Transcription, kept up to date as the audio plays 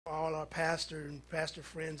all our pastor and pastor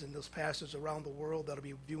friends and those pastors around the world that'll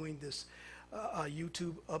be viewing this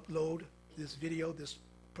YouTube upload, this video, this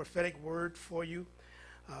prophetic word for you.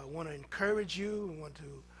 I want to encourage you. I want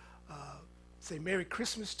to say Merry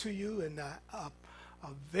Christmas to you and a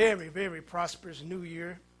very, very prosperous new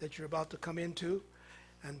year that you're about to come into.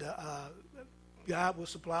 And God will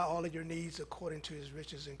supply all of your needs according to his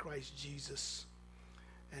riches in Christ Jesus.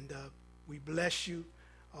 And we bless you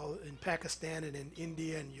all in Pakistan and in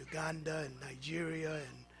India and Uganda and Nigeria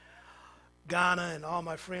and Ghana and all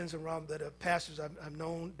my friends around that are pastors I've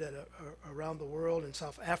known that are around the world in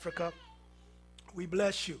South Africa. We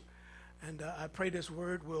bless you. And I pray this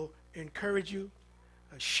word will encourage you.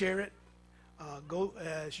 Share it. Go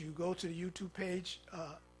as you go to the YouTube page.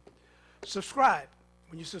 Subscribe.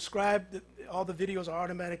 When you subscribe, all the videos are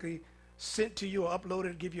automatically sent to you or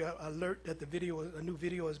uploaded, give you an alert that a new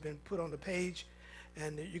video has been put on the page,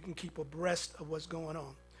 and you can keep abreast of what's going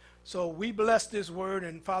on. So we bless this word,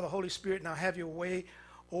 and Father, Holy Spirit, now have your way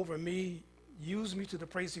over me. Use me to the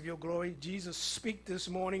praise of your glory. Jesus, speak this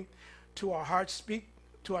morning to our hearts, speak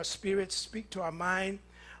to our spirits, speak to our mind.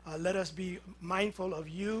 Let us be mindful of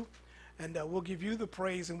you, and we'll give you the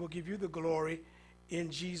praise and we'll give you the glory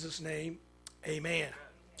in Jesus' name. Amen.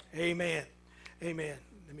 Amen. Amen.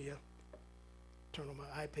 Let me turn on my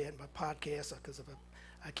iPad, my podcast, because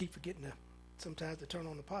I keep forgetting sometimes to turn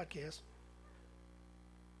on the podcast.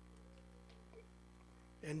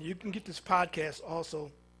 And you can get this podcast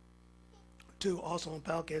also on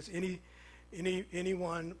podcast.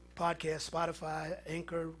 Anyone podcast, Spotify,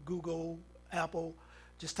 Anchor, Google, Apple.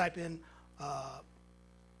 Just type in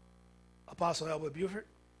Apostle Albert Buford,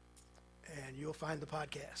 and you'll find the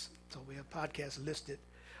podcast. So we have podcasts listed.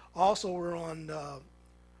 Also, we're on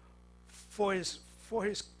for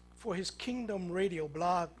his Kingdom Radio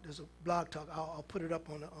blog. There's a blog talk. I'll put it up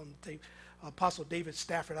on the tape. Apostle David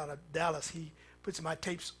Stafford out of Dallas. He puts my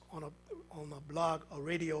tapes on a blog,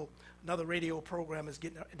 another radio program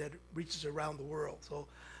that reaches around the world. So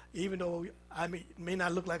even though I may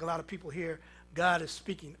not look like a lot of people here, God is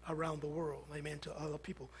speaking around the world, amen, to other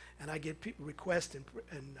people. And I get people requests and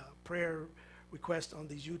prayer requests on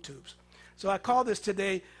these YouTubes. So I call this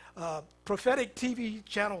today prophetic TV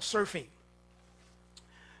channel surfing.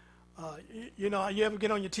 You ever get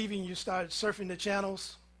on your TV and you start surfing the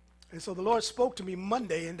channels? And so the Lord spoke to me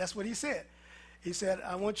Monday, and that's what he said. He said,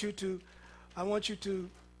 I want you to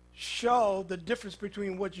show the difference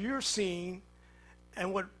between what you're seeing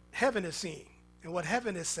and what heaven is seeing and what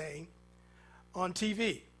heaven is saying on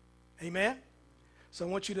TV. Amen? So I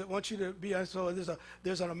want you to be, so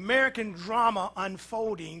there's an American drama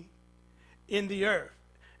unfolding in the earth.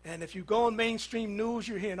 And if you go on mainstream news,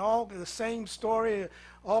 you're hearing all the same story,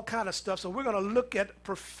 all kind of stuff. So we're going to look at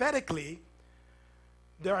prophetically.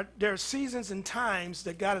 There are seasons and times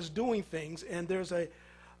that God is doing things, and there's a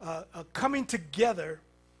coming together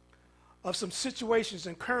of some situations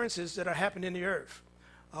and occurrences that are happening in the earth.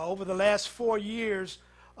 Over the last 4 years,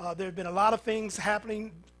 there have been a lot of things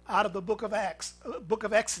happening out of the book of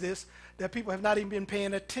Exodus that people have not even been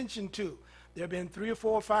paying attention to. There have been 3 or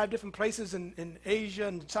 4 or 5 different places in Asia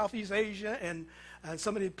and Southeast Asia and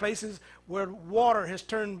some of the places where water has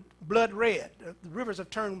turned blood red. The rivers have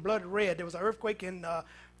turned blood red. There was an earthquake in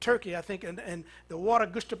Turkey, I think, and the water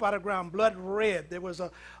gushed up out of the ground, blood red. There was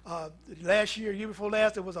last year before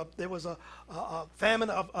last, there was a famine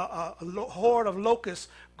of a horde of locusts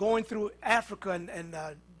going through Africa and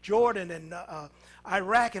Jordan and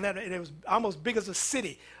Iraq, and it was almost big as a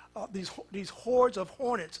city. These hordes of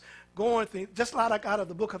hornets going through, just like out of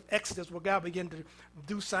the book of Exodus, where God began to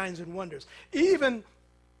do signs and wonders. Even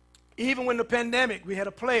when the pandemic, we had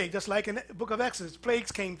a plague, just like in the book of Exodus,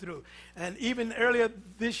 plagues came through. And even earlier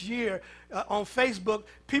this year, on Facebook,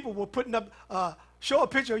 people were putting up, show a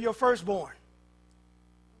picture of your firstborn.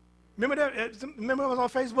 Remember that? Remember it was on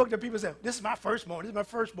Facebook that people said, this is my firstborn, this is my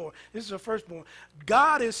firstborn, this is a firstborn.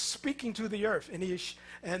 God is speaking to the earth,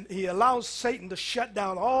 and he allows Satan to shut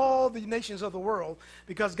down all the nations of the world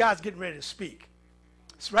because God's getting ready to speak.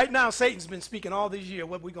 So right now, Satan's been speaking all these years,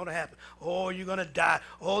 what we're going to happen. Oh, you're going to die.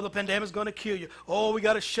 Oh, the pandemic's going to kill you. Oh, we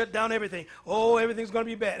got to shut down everything. Oh, everything's going to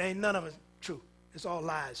be bad. Ain't none of it true. It's all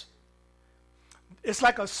lies. It's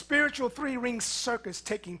like a spiritual 3-ring circus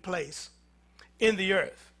taking place in the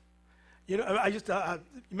earth. I used to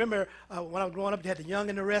remember when I was growing up, they had the Young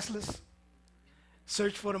and the Restless,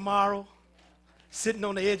 Search for Tomorrow, sitting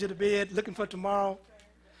on the edge of the bed, looking for tomorrow,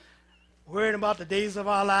 worrying about the days of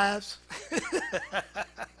our lives,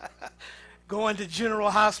 going to General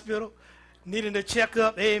Hospital, needing to check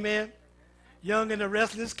up, amen. Young and the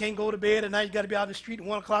Restless, can't go to bed at night, you got to be out in the street at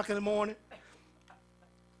 1 o'clock in the morning.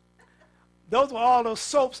 Those were all those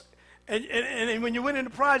soaps. And when you went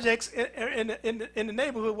into projects in the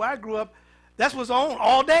neighborhood where I grew up, that's what's on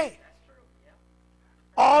all day.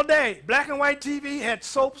 All day. Black and white TV had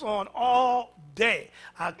soaps on all day.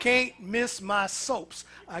 I can't miss my soaps.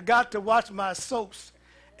 I got to watch my soaps.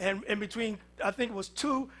 And in between, I think it was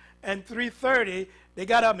 2 and 3:30, they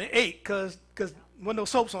got up and ate because when no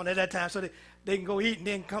soaps on at that time, so they can go eat and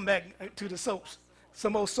then come back to the soaps,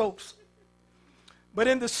 some more soaps. But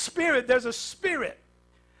in the spirit, there's a spirit.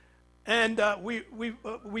 And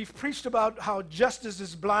we've preached about how justice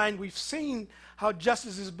is blind. We've seen how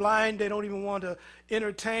justice is blind. They don't even want to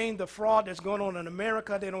entertain the fraud that's going on in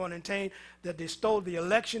America. They don't want to entertain that they stole the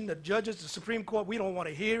election, the judges, the Supreme Court. We don't want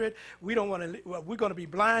to hear it. We don't want to. We're going to be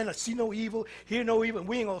blind. I see no evil, hear no evil.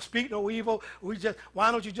 We ain't going to speak no evil.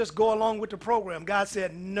 Why don't you just go along with the program? God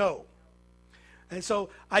said no. And so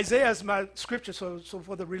Isaiah is my scripture, so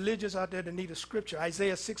for the religious out there that need a scripture,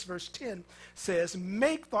 Isaiah 6 verse 10 says,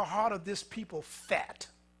 make the heart of this people fat,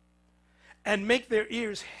 and make their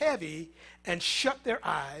ears heavy, and shut their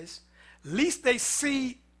eyes, lest they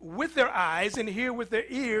see with their eyes, and hear with their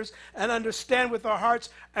ears, and understand with their hearts,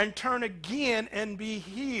 and turn again and be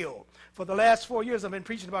healed. For the last 4 years, I've been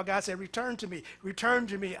preaching about God said, return to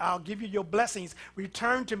me, I'll give you your blessings,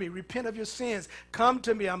 return to me, repent of your sins, come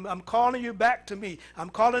to me, I'm calling you back to me, I'm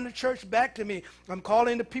calling the church back to me, I'm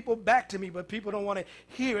calling the people back to me, but people don't want to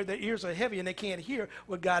hear it, their ears are heavy and they can't hear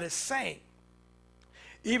what God is saying.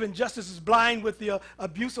 Even justice is blind with the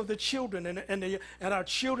abuse of the children, and our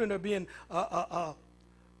children are being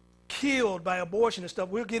killed by abortion and stuff.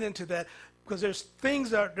 We'll get into that. Because there's things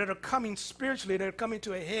that are coming spiritually that are coming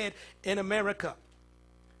to a head in America.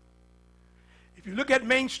 If you look at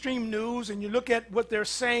mainstream news and you look at what they're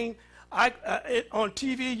saying, on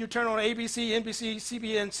TV, you turn on ABC, NBC,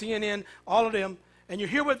 CBN, CNN, all of them, and you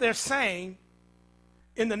hear what they're saying.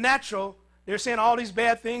 In the natural, they're saying all these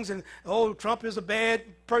bad things, and, oh, Trump is a bad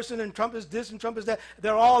person, and Trump is this, and Trump is that.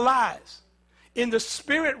 They're all lies. In the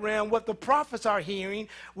spirit realm, what the prophets are hearing,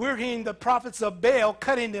 we're hearing the prophets of Baal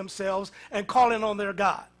cutting themselves and calling on their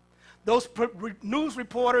God. Those news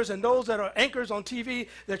reporters and those that are anchors on TV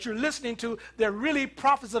that you're listening to, they're really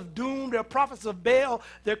prophets of doom. They're prophets of Baal.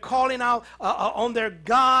 They're calling out on their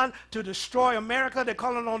God to destroy America. They're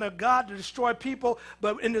calling on their God to destroy people.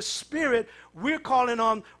 But in the spirit, we're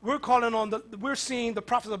seeing the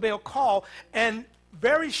prophets of Baal call, and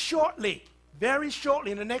very shortly,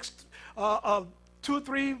 in the next 2 or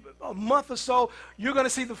 3 months or so, you're going to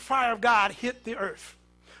see the fire of God hit the earth.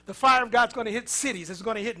 The fire of God's going to hit cities. It's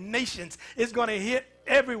going to hit nations. It's going to hit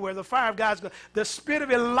everywhere. The fire of God's going. The spirit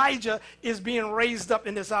of Elijah is being raised up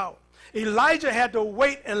in this hour. Elijah had to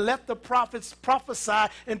wait and let the prophets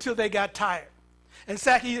prophesy until they got tired. In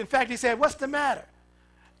fact, he said, "What's the matter?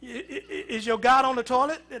 Is your God on the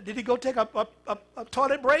toilet? Did he go take a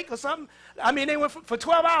toilet break or something?" I mean, they went for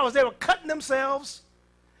 12 hours. They were cutting themselves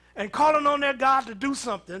and calling on their God to do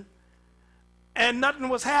something, and nothing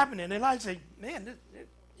was happening. And Elijah said, "Man,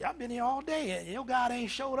 y'all been here all day, and your God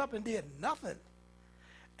ain't showed up and did nothing."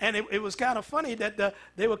 And it was kind of funny that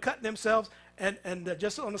they were cutting themselves. And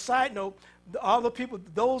just on a side note, all the people,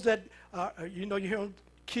 those that, you hear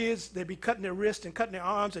kids, they be cutting their wrists and cutting their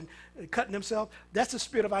arms and cutting themselves. That's the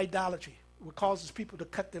spirit of idolatry. What causes people to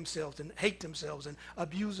cut themselves and hate themselves and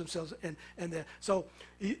abuse themselves. So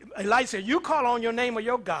Elijah said, you call on your name of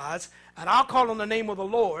your gods, and I'll call on the name of the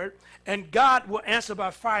Lord, and God will answer by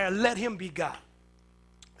fire. Let him be God.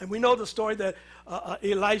 And we know the story that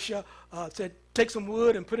Elisha said, take some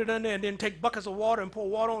wood and put it in there, and then take buckets of water and pour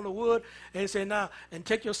water on the wood. And he said, now, and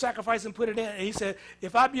take your sacrifice and put it in. And he said,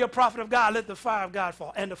 if I be a prophet of God, let the fire of God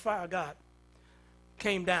fall. And the fire of God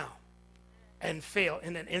came down and fell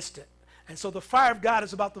in an instant. And so the fire of God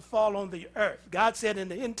is about to fall on the earth. God said in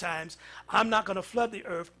the end times, I'm not going to flood the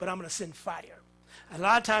earth, but I'm going to send fire. And a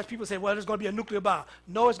lot of times people say, well, there's going to be a nuclear bomb.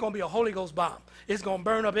 No, it's going to be a Holy Ghost bomb. It's going to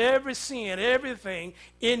burn up every sin, everything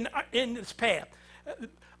in its path.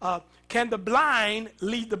 Can the blind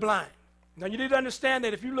lead the blind? Now, you need to understand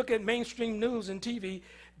that if you look at mainstream news and TV,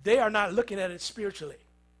 they are not looking at it spiritually.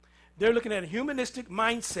 They're looking at a humanistic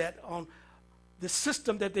mindset on the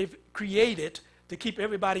system that they've created to keep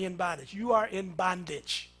everybody in bondage. You are in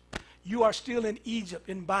bondage. You are still in Egypt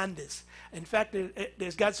in bondage. In fact,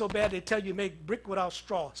 it's got so bad they tell you make brick without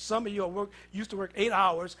straw. Some of you used to work 8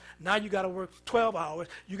 hours. Now you got to work 12 hours.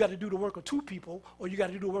 You got to do the work of 2 people, or you got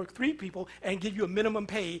to do the work of 3 people, and give you a minimum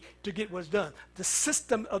pay to get what's done. The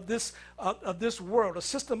system of this world, the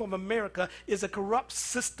system of America, is a corrupt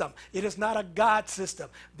system. It is not a God system.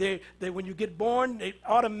 When you get born, they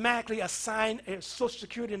automatically assign a Social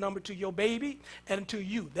Security number to your baby and to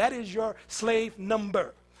you. That is your slave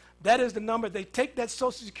number. That is the number. They take that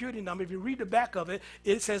Social Security number. If you read the back of it,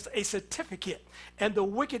 it says a certificate. And the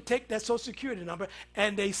wicked take that Social Security number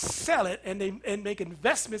and they sell it and they make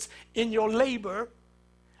investments in your labor,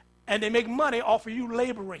 and they make money off of you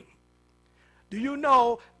laboring. Do you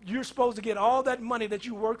know you're supposed to get all that money that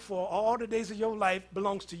you worked for all the days of your life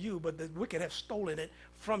belongs to you, but the wicked have stolen it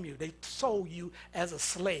from you. They sold you as a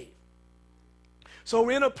slave. So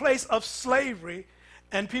we're in a place of slavery,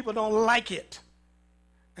 and people don't like it.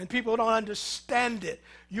 And people don't understand it.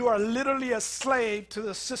 You are literally a slave to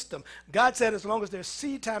the system. God said as long as there's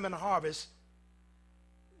seed time and harvest,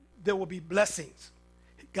 there will be blessings.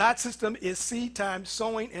 God's system is seed time,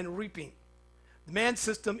 sowing and reaping. The man's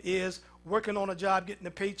system is working on a job, getting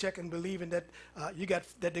a paycheck, and believing that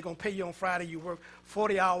that they're going to pay you on Friday. You work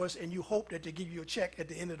 40 hours, and you hope that they give you a check at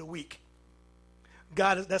the end of the week.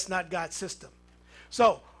 That's not God's system.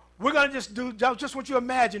 So we're going to just want you to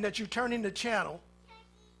imagine that you're turning the channel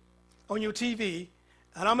on your TV,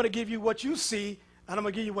 and I'm going to give you what you see, and I'm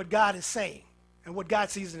going to give you what God is saying and what God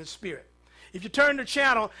sees in His Spirit. If you turn the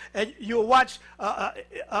channel and you'll watch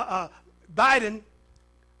Biden,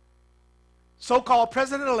 so-called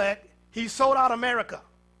president-elect, he sold out America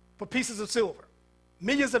for pieces of silver.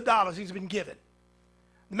 Millions of dollars he's been given.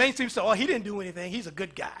 The mainstream said, oh, he didn't do anything. He's a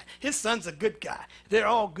good guy. His son's a good guy. They're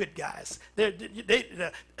all good guys. They're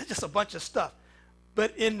just a bunch of stuff.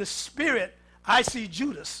 But in the spirit, I see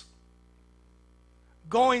Judas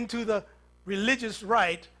going to the religious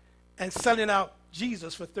right and selling out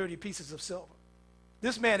Jesus for 30 pieces of silver.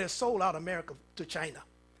 This man has sold out America to China.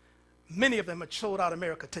 Many of them have sold out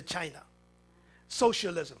America to China.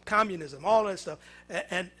 Socialism, communism, all that stuff.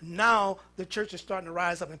 And now the church is starting to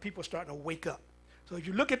rise up and people are starting to wake up. So if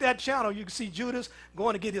you look at that channel, you can see Judas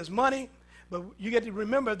going to get his money. But you get to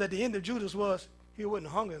remember that the end of Judas was he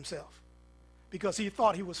wouldn't hung himself because he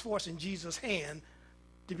thought he was forcing Jesus' hand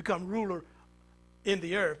to become ruler in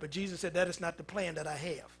the earth. But Jesus said, that is not the plan that I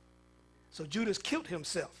have. So Judas killed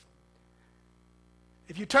himself.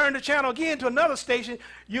 If you turn the channel again to another station,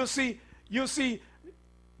 you'll see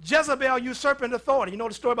Jezebel usurping authority. You know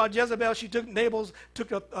the story about Jezebel? She took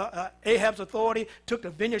Ahab's authority, took the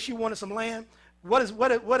vineyard. She wanted some land. What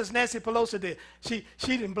does Nancy Pelosi do?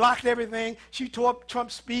 She done blocked everything. She tore up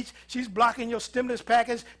Trump's speech. She's blocking your stimulus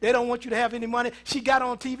package. They don't want you to have any money. She got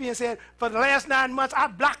on TV and said, for the last 9 months, I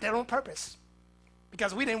blocked that on purpose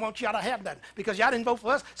because we didn't want y'all to have nothing because y'all didn't vote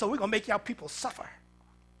for us, so we're going to make y'all people suffer.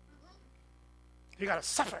 You got to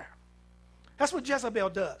suffer. That's what Jezebel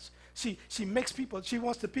does. She makes people, she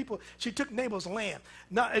wants the people, she took Nabal's land.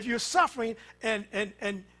 Now, if you're suffering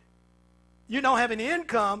and you don't have any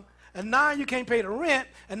income, and now you can't pay the rent,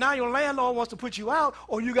 and now your landlord wants to put you out,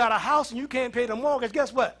 or you got a house and you can't pay the mortgage,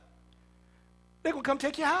 guess what? They're going to come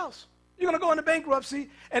take your house. You're going to go into bankruptcy,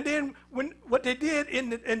 and then what they did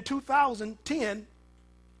in 2008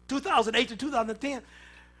 to 2010,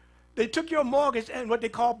 they took your mortgage and what they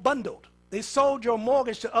call bundled. They sold your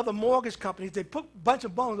mortgage to other mortgage companies. They put a bunch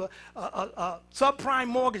of subprime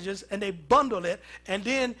mortgages, and they bundled it, and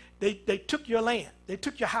then they took your land. They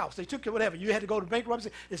took your house. They took your whatever. You had to go to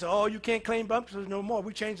bankruptcy. They said, oh, you can't claim bankruptcy no more.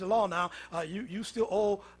 We changed the law now. You still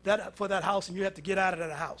owe that for that house, and you have to get out of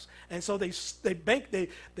that house. And so they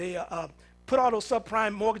put all those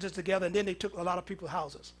subprime mortgages together, and then they took a lot of people's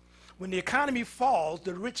houses. When the economy falls,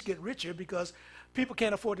 the rich get richer because people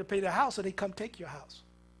can't afford to pay their house, so they come take your house.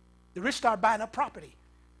 The rich start buying up property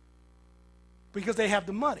because they have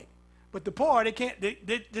the money. But the poor, they can't,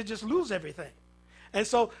 they just lose everything. And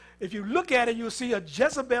so if you look at it, you'll see a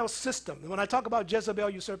Jezebel system. And when I talk about Jezebel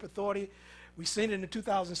usurp authority, we seen it in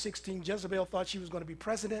 2016. Jezebel thought she was going to be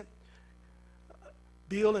president.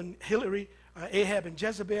 Bill and Hillary, Ahab and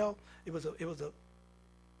Jezebel, it was a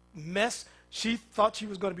mess. She thought she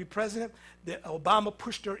was going to be president. Obama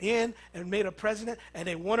pushed her in and made her president, and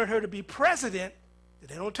they wanted her to be president.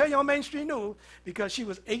 They don't tell you on mainstream news because she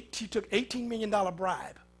took $18 million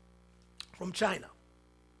bribe from China.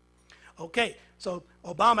 Okay, so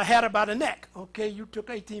Obama had her by the neck. Okay, you took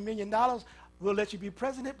 $18 million. We'll let you be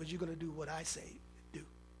president, but you're going to do what I say do.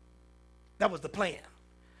 That was the plan.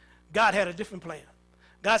 God had a different plan.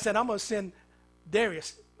 God said, I'm going to send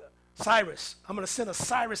Cyrus. I'm going to send a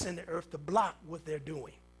Cyrus in the earth to block what they're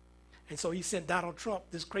doing. And so he sent Donald Trump,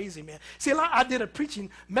 this crazy man. See, I did a preaching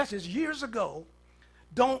message years ago.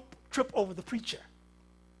 Don't trip over the preacher.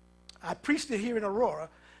 I preached it here in Aurora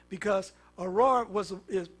because Aurora was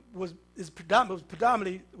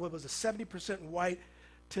predominantly what was a 70% white,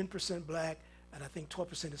 10% black, and I think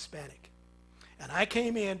 12% Hispanic. And I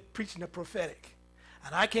came in preaching the prophetic.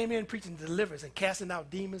 And I came in preaching deliverance and casting out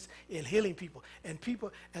demons and healing people. And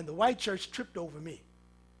the white church tripped over me.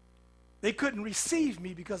 they couldn't receive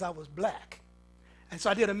me because I was black. And so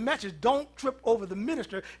I did a message, don't trip over the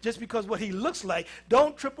minister just because what he looks like.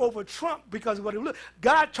 Don't trip over Trump because of what he looks like.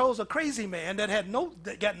 God chose a crazy man that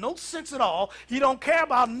got no sense at all. He don't care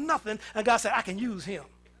about nothing. And God said, I can use him.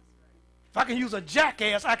 If I can use a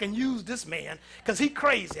jackass, I can use this man because he's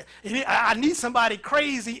crazy. I need somebody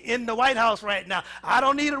crazy in the White House right now. I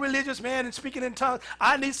don't need a religious man and speaking in tongues.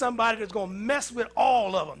 I need somebody that's going to mess with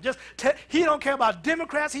all of them. He don't care about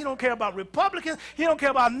Democrats. He don't care about Republicans. He don't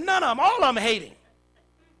care about none of them. All of them hate him.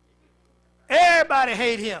 Everybody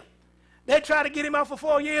hate him. They try to get him out for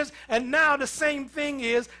 4 years, and now the same thing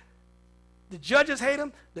is the judges hate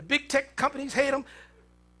him, the big tech companies hate him,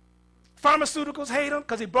 pharmaceuticals hate him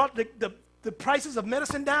because he brought the prices of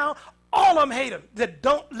medicine down. All of them hate him. That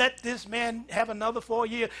don't let this man have another 4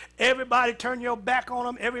 years. Everybody turn your back on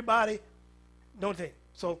him. Everybody don't think.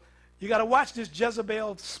 So you got to watch this.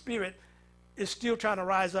 Jezebel spirit is still trying to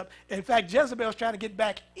rise up. In fact, Jezebel is trying to get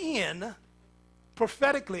back in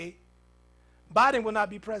prophetically. Biden will not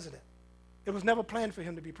be president. It was never planned for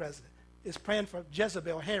him to be president. It's planned for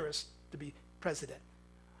Jezebel Harris to be president.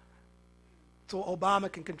 So Obama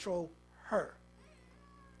can control her.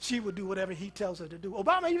 She will do whatever he tells her to do.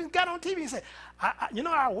 Obama even got on TV and said,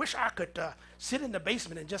 I wish I could sit in the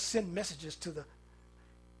basement and just send messages to the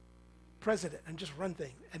president and just run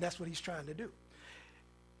things. And that's what he's trying to do.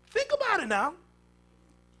 Think about it now.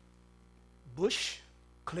 Bush,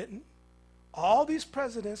 Clinton, all these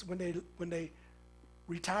presidents, when they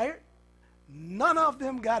retired, none of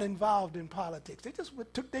them got involved in politics. They just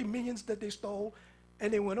took their millions that they stole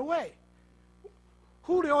and they went away.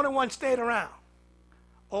 Who the only one stayed around?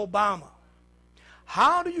 Obama.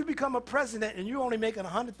 How do you become a president and you're only making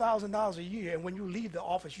 $100,000 a year, and when you leave the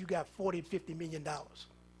office you got $40, $50 million?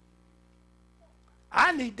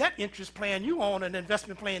 I need that interest plan you own, an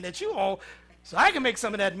investment plan that you own, so I can make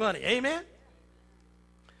some of that money. Amen?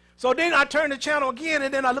 So then I turn the channel again,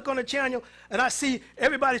 and then I look on the channel, and I see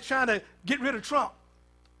everybody's trying to get rid of Trump.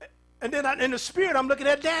 And then in the spirit, I'm looking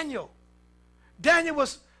at Daniel.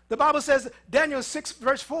 The Bible says, Daniel 6,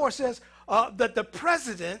 verse 4 says, that the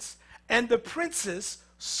presidents and the princes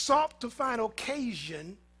sought to find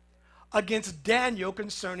occasion against Daniel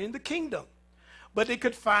concerning the kingdom. But they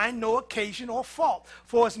could find no occasion or fault.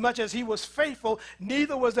 For as much as he was faithful,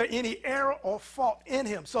 neither was there any error or fault in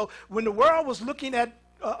him. So when the world was looking at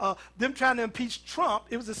them trying to impeach Trump,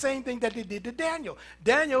 it was the same thing that they did to Daniel.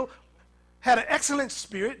 Daniel had an excellent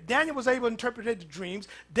spirit. Daniel was able to interpret the dreams.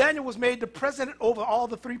 Daniel was made the president over all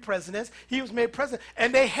the three presidents. He was made president,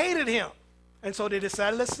 and they hated him. And so they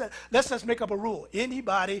decided, let's just make up a rule.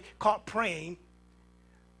 Anybody caught praying,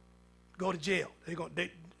 go to jail.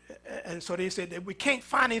 And so they said that we can't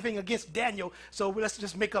find anything against Daniel, so let's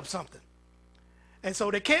just make up something. And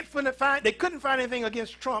so they couldn't find anything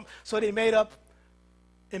against Trump, so they made up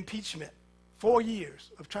impeachment. 4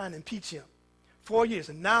 years of trying to impeach him. 4 years,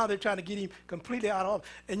 and now they're trying to get him completely out of office.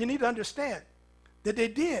 And you need to understand that they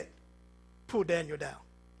did pull Daniel down.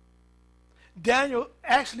 Daniel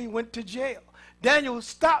actually went to jail. Daniel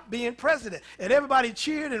stopped being president, and everybody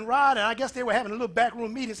cheered and rioted, and I guess they were having a little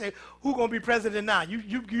backroom meeting saying, who's going to be president now?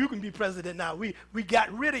 You can be president now. We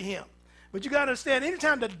got rid of him. But you got to understand,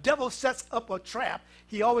 anytime the devil sets up a trap,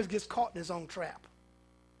 he always gets caught in his own trap.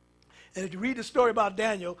 And if you read the story about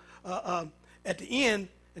Daniel, at the end,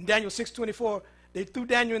 in Daniel 6:24, they threw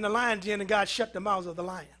Daniel in the lion's den, and God shut the mouths of the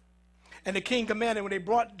lion. And the king commanded, when they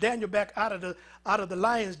brought Daniel back out of the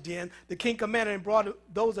lion's den, the king commanded and brought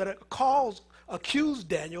those that accused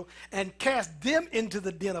Daniel and cast them into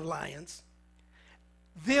the den of lions,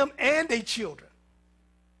 them and their children,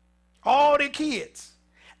 all their kids,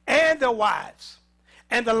 and their wives.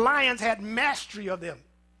 And the lions had mastery of them.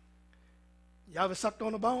 Y'all ever sucked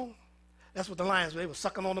on a bone? That's what the lions were. They were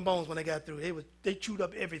sucking on the bones when they got through. They chewed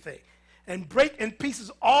up everything. And break in pieces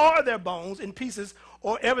all their bones in pieces,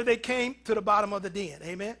 or ever they came to the bottom of the den.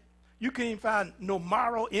 Amen? You can't even find no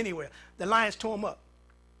marrow anywhere. The lions tore them up.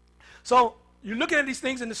 So you're looking at these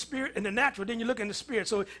things in the spirit, in the natural, then you look in the spirit.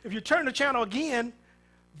 So if you turn the channel again,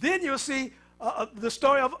 then you'll see the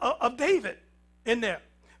story of David in there.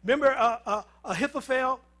 Remember,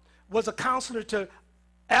 Ahithophel was a counselor to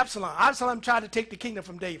Absalom. Absalom tried to take the kingdom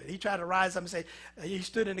from David. He tried to rise up and say, he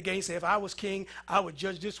stood in the gate and said, if I was king, I would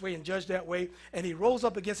judge this way and judge that way. And he rose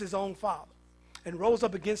up against his own father and rose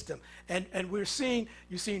up against him. And you've seen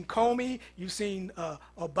Comey, you've seen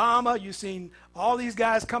Obama, you've seen all these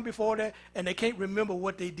guys come before that, and they can't remember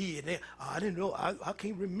what they did. I didn't know, I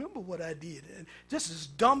can't remember what I did. And just as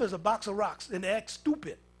dumb as a box of rocks, and they act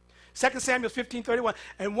stupid. 2 Samuel 15:31,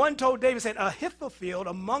 and one told David, said, Ahithophel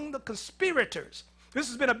among the conspirators This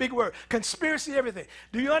has been a big word. Conspiracy, everything.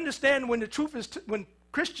 Do you understand when the truth is, when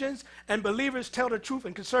Christians and believers tell the truth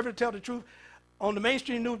and conservatives tell the truth, on the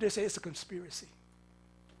mainstream news they say it's a conspiracy.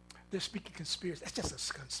 They're speaking conspiracy. That's just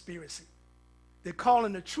a conspiracy. They're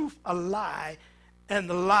calling the truth a lie and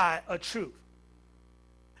the lie a truth.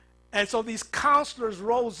 And so these counselors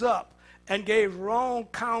rose up and gave wrong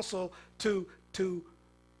counsel to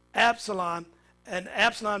Absalom, and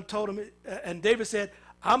Absalom told him, and David said,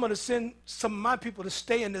 I'm going to send some of my people to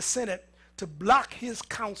stay in the Senate to block his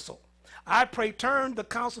counsel. I pray, turn the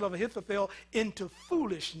counsel of Ahithophel into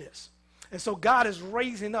foolishness. And so God is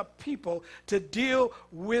raising up people to deal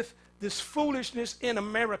with this foolishness in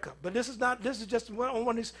America. But this is just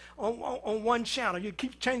on one channel. You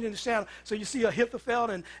keep changing the channel. So you see Ahithophel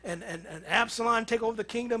and Absalom take over the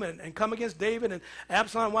kingdom and come against David, and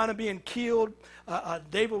Absalom wound up being killed.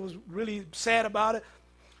 David was really sad about it.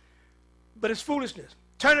 But it's foolishness.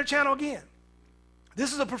 Turn the channel again.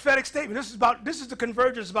 This is a prophetic statement. This is the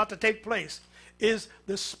convergence about to take place. Is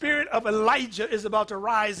the spirit of Elijah is about to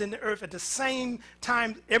rise in the earth at the same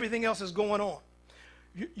time everything else is going on.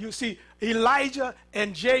 You see Elijah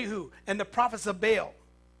and Jehu and the prophets of Baal.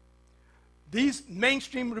 These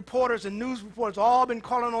mainstream reporters and news reporters all been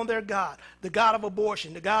calling on their God, the God of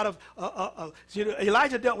abortion, the God of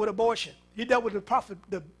Elijah dealt with abortion. He dealt with the prophet,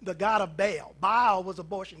 the God of Baal. Baal was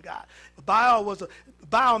abortion God.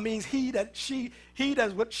 Baal means she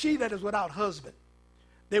that is without husband.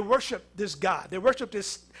 They worship this God. They worship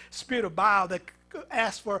this spirit of Baal that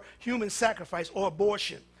asks for human sacrifice or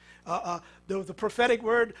abortion. There was a prophetic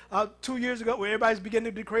word 2 years ago where everybody's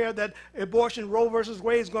beginning to declare that abortion, Roe versus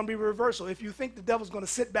Wade, is going to be reversal. If you think the devil's going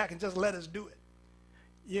to sit back and just let us do it,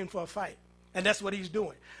 you're in for a fight. And that's what he's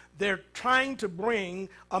doing. They're trying to bring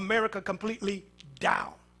America completely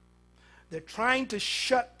down. They're trying to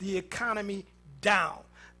shut the economy down.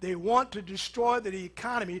 They want to destroy the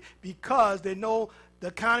economy because they know the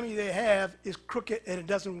economy they have is crooked and it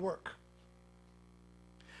doesn't work.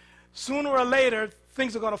 Sooner or later,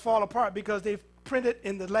 things are going to fall apart because they've printed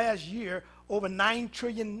in the last year over $9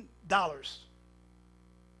 trillion.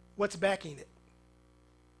 What's backing it?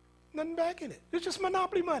 Nothing backing it. It's just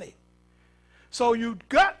monopoly money. So you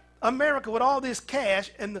got America with all this cash,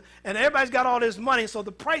 and everybody's got all this money, so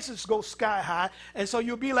the prices go sky high, and so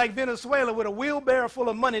you'll be like Venezuela with a wheelbarrow full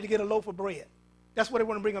of money to get a loaf of bread. That's what they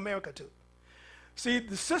want to bring America to. See,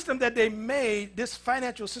 the system that they made, this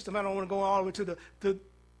financial system, I don't want to go all the way to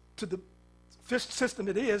the system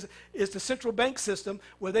it is the central bank system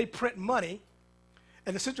where they print money,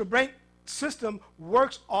 and the central bank system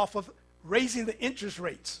works off of raising the interest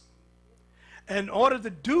rates. And in order to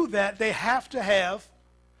do that, they have to have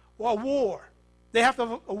a war. They have to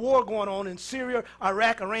have a war going on in Syria,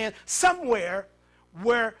 Iraq, Iran, somewhere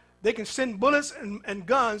where they can send bullets and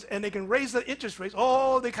guns, and they can raise the interest rates.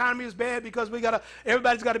 Oh, the economy is bad because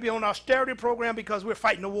everybody's got to be on an austerity program because we're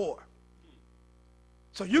fighting a war.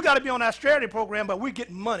 So you got to be on an austerity program, but we're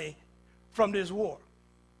getting money from this war.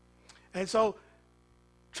 And so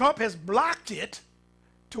Trump has blocked it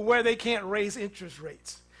to where they can't raise interest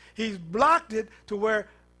rates. He's blocked it to where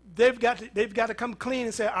they've got to come clean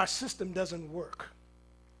and say our system doesn't work.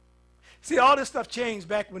 See, all this stuff changed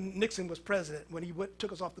back when Nixon was president, when he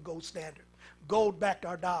took us off the gold standard. Gold backed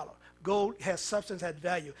our dollar. Gold has substance, had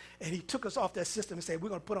value. And he took us off that system and said, we're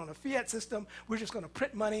going to put on a fiat system. We're just going to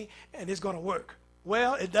print money, and it's going to work.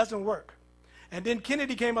 Well, it doesn't work. And then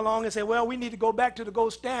Kennedy came along and said, well, we need to go back to the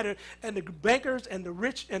gold standard. And the bankers and the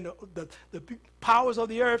rich and the powers of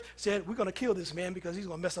the earth said, we're going to kill this man because he's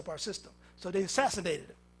going to mess up our system. So they assassinated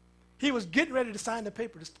him. He was getting ready to sign the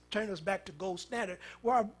paper to turn us back to gold standard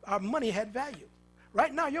where our money had value.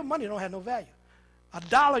 Right now, your money don't have no value. A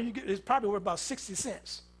dollar you get is probably worth about 60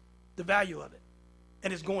 cents, the value of it.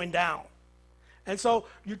 And it's going down. And so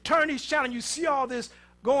you turn these channels, you see all this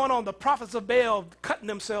going on, the prophets of Baal cutting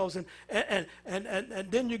themselves, and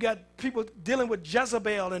then you got people dealing with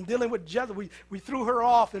Jezebel and dealing with Jezebel. We threw her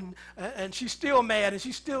off, and she's still mad, and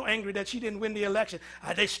she's still angry that she didn't win the election.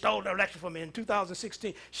 They stole the election from me in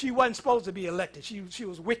 2016. She wasn't supposed to be elected. She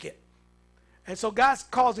was wicked. And so God's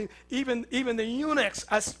causing even the eunuchs,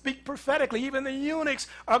 I speak prophetically, even the eunuchs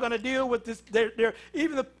are going to deal with this.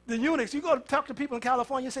 Even the eunuchs, you go to talk to people in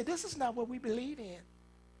California and say, this is not what we believe in.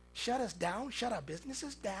 Shut us down, shut our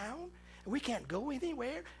businesses down, and we can't go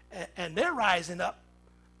anywhere. And they're rising up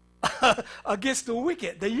against the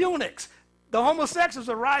wicked, the eunuchs. The homosexuals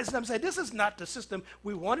are rising up and saying, this is not the system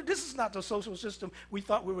we wanted. This is not the social system we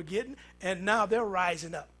thought we were getting. And now they're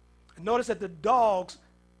rising up. And notice that the dogs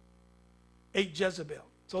ate Jezebel.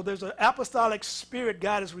 So there's an apostolic spirit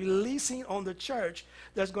God is releasing on the church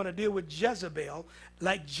that's going to deal with Jezebel.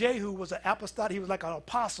 Like Jehu was an apostolic, he was like an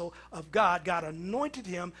apostle of God. God anointed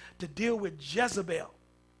him to deal with Jezebel.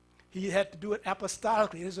 He had to do it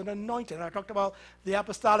apostolically. It is an anointing. I talked about the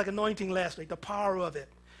apostolic anointing last week, the power of it.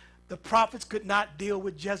 The prophets could not deal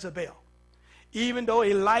with Jezebel. Even though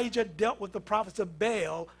Elijah dealt with the prophets of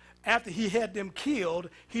Baal, after he had them killed,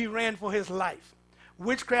 he ran for his life.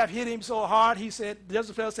 Witchcraft hit him so hard, he said,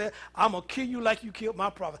 Jezebel said, I'm going to kill you like you killed my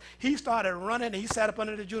prophet. He started running, and he sat up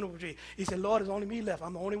under the juniper tree. He said, Lord, there's only me left.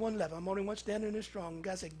 I'm the only one left. I'm the only one standing there strong. And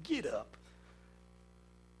God said, get up.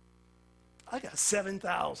 I got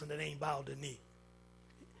 7,000 that ain't bowed the knee.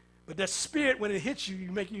 But that spirit, when it hits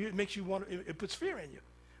you, it makes you want, it puts fear in you.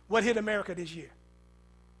 What hit America this year?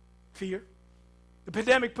 Fear. The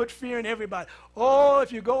pandemic put fear in everybody. Oh,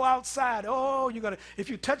 if you go outside, if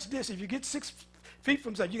you touch this, if you get 6 feet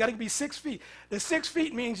from something, you got to be 6 feet. The 6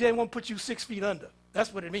 feet means they won't put you 6 feet under.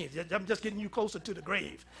 That's what it means. I'm just getting you closer to the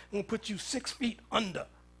grave. I'm going to put you 6 feet under.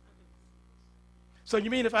 So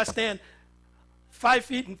you mean if I stand 5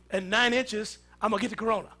 feet and 9 inches, I'm going to get the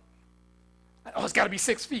corona? Oh, it's got to be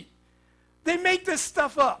 6 feet. They make this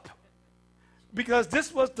stuff up because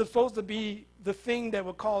this was supposed to be the thing that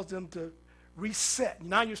would cause them to reset.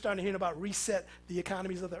 Now you're starting to hear about reset the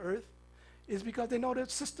economies of the earth. Is because they know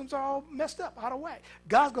that systems are all messed up, out of whack.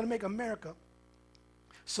 God's going to make America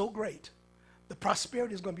so great. The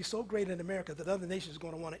prosperity is going to be so great in America that other nations are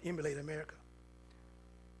going to want to emulate America.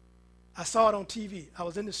 I saw it on TV. I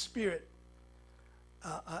was in the spirit,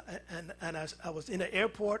 and I was in an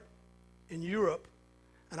airport in Europe,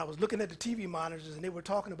 and I was looking at the TV monitors, and they were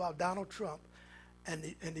talking about Donald Trump, and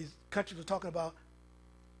these countries were talking about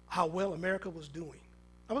how well America was doing.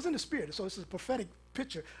 I was in the spirit, so it's a prophetic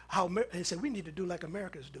picture. He said, we need to do like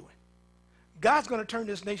America is doing. God's going to turn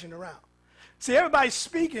this nation around. See, everybody's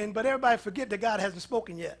speaking, but everybody forget that God hasn't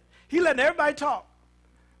spoken yet. He letting everybody talk.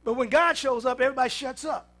 But when God shows up, everybody shuts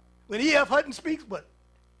up. When E.F. Hutton speaks, but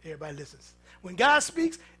everybody listens. When God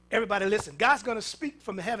speaks, everybody listens. God's going to speak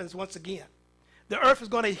from the heavens once again. The earth is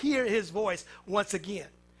going to hear his voice once again.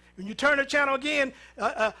 When you turn the channel again,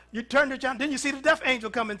 then you see the death angel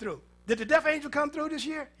coming through. Did the death angel come through this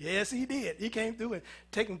year? Yes, he did. He came through and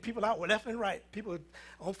taking people out left and right. People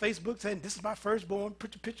on Facebook saying, this is my firstborn.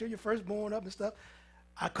 Put your picture of your firstborn up and stuff.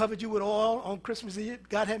 I covered you with oil on Christmas Eve.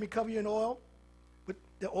 God had me cover you in oil, with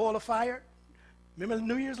the oil of fire. Remember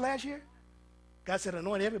New Year's last year? God said,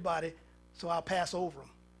 anoint everybody so I'll pass over them.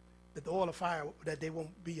 That the oil of fire, that they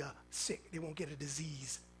won't be sick. They won't get a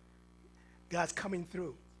disease. God's coming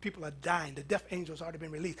through. People are dying. The death angel has already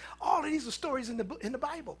been released. All of these are stories in the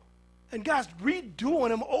Bible. And God's redoing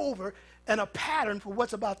them over and a pattern for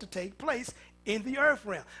what's about to take place in the earth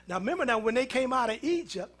realm. Now remember now, when they came out of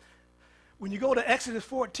Egypt, when you go to Exodus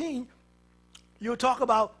 14, they talked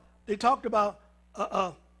about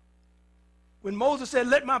when Moses said,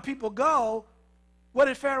 let my people go, what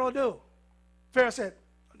did Pharaoh do? Pharaoh said,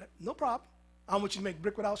 no problem. I want you to make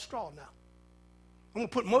brick without straw now. I'm going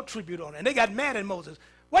to put more tribute on it. And they got mad at Moses.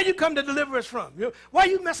 Where you come to deliver us from? Why are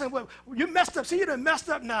you messing with? You messed up. See, you done messed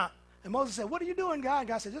up now. And Moses said, what are you doing, God? And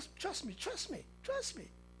God said, just trust me, trust me, trust me.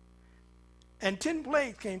 And 10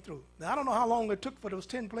 plagues came through. Now, I don't know how long it took for those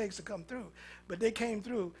 10 plagues to come through, but they came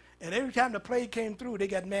through. And every time the plague came through, they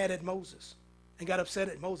got mad at Moses and got upset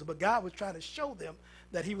at Moses. But God was trying to show them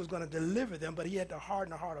that he was going to deliver them, but he had to harden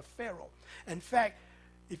the heart of Pharaoh. In fact,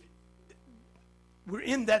 we're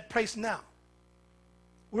in that place now.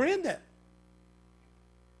 We're in that.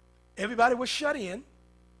 Everybody was shut in.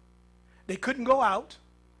 They couldn't go out.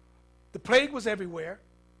 The plague was everywhere.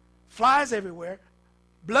 Flies everywhere.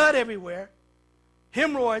 Blood everywhere.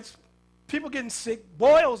 Hemorrhoids. People getting sick.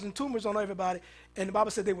 Boils and tumors on everybody. And the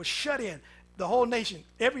Bible said they were shut in. The whole nation,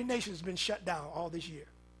 every nation has been shut down all this year.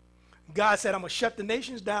 God said, I'm going to shut the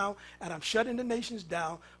nations down, and I'm shutting the nations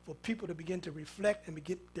down for people to begin to reflect and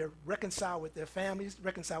reconcile with their families,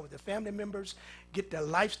 reconcile with their family members, get their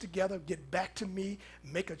lives together, get back to me,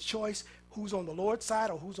 make a choice who's on the Lord's side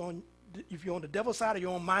or if you're on the devil's side or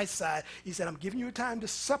you're on my side. He said, I'm giving you time to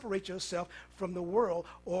separate yourself from the world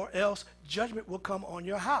or else judgment will come on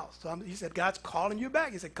your house. So he said, God's calling you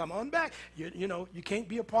back. He said, come on back. You can't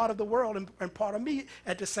be a part of the world and part of me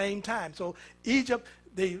at the same time. So Egypt,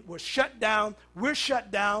 they were shut down. We're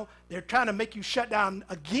shut down. They're trying to make you shut down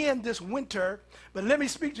again this winter. But let me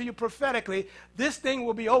speak to you prophetically. This thing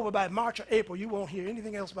will be over by March or April. You won't hear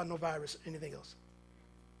anything else about no virus, anything else.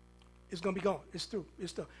 It's going to be gone. It's through.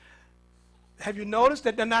 It's through. Have you noticed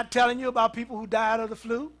that they're not telling you about people who died of the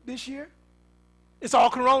flu this year? It's all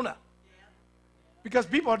corona. Because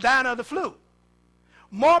people are dying of the flu.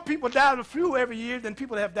 more people die of the flu every year than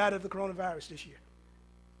people have died of the coronavirus this year.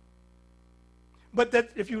 But that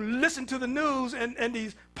if you listen to the news and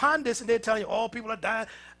these pundits and they're telling you, oh, people are dying.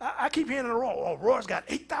 I keep hearing Aurora. Oh, Aurora's got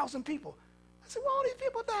 8,000 people. I said, well, all these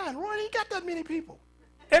people dying. Aurora ain't got that many people.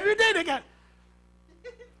 Every day they got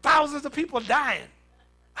thousands of people dying.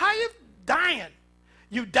 How you dying?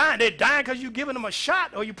 You dying. They're dying because you're giving them a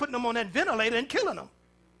shot or you're putting them on that ventilator and killing them.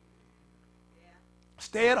 Yeah.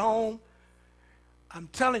 Stay at home. I'm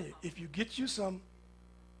telling you, if you get you some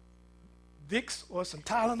Vicks or some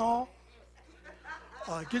Tylenol,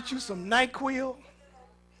 get you some NyQuil.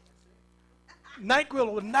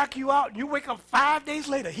 NyQuil will knock you out. You wake up 5 days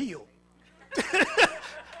later healed.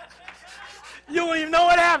 You don't even know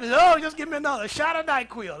what happened. Oh, just give me another shot of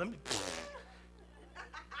NyQuil.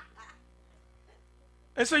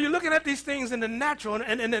 And so you're looking at these things in the natural,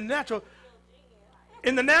 and in the natural,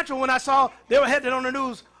 when I saw they were headed on the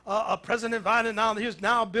news, President Biden he's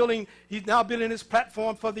now building his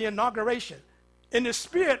platform for the inauguration. In the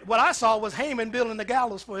spirit, what I saw was Haman building the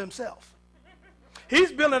gallows for himself.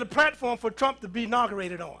 He's building a platform for Trump to be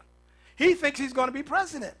inaugurated on. He thinks he's going to be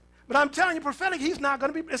president. But I'm telling you, prophetic, he's not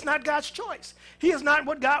going to be, it's not God's choice. He is not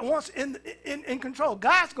what God wants in control.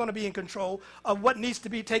 God's going to be in control of what needs to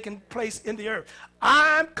be taking place in the earth.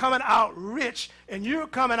 I'm coming out rich, and you're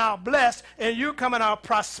coming out blessed, and you're coming out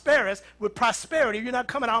prosperous with prosperity. You're not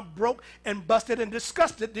coming out broke and busted and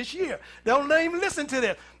disgusted this year. Don't even listen to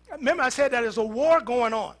this. Remember I said that there's a war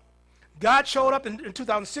going on. God showed up in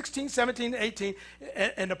 2016, 17, 18,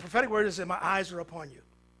 and the prophetic word is that my eyes are upon you.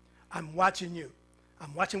 I'm watching you.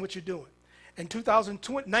 I'm watching what you're doing. And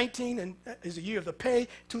 2019 is the year of the pay.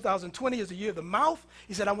 2020 is the year of the mouth.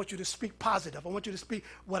 He said, I want you to speak positive. I want you to speak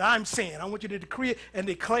what I'm saying. I want you to decree it and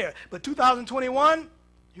declare it. But 2021,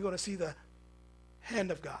 you're going to see the hand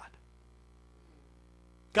of God.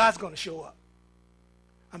 God's going to show up.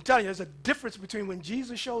 I'm telling you, there's a difference between when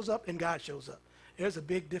Jesus shows up and God shows up. There's a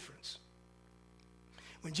big difference.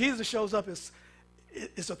 When Jesus shows up, it's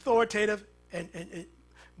authoritative,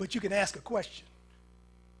 but you can ask a question.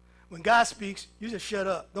 When God speaks, you just shut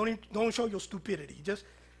up. Don't show your stupidity.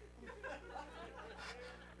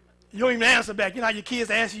 You don't even answer back. You know how your kids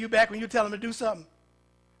answer you back when you tell them to do something?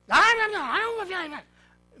 I don't know.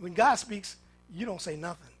 When God speaks, you don't say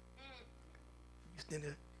nothing. You stand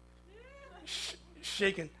there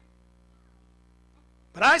shaking.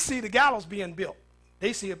 But I see the gallows being built.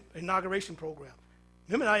 They see an inauguration program.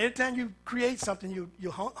 Remember now, every time you create something,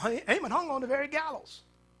 Haman hung on the very gallows.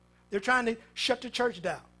 They're trying to shut the church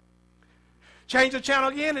down. Change the channel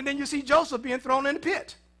again, and then you see Joseph being thrown in the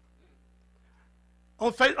pit.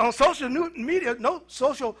 On social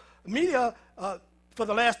media, for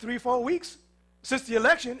the last 3-4 weeks since the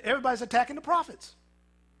election, everybody's attacking the prophets.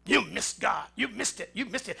 You missed God. You missed it. You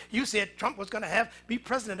missed it. You said Trump was going to be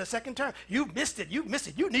president a second term. You missed it. You missed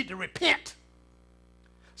it. You need to repent.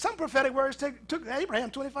 Some prophetic words took Abraham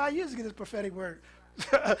 25 years to get his prophetic word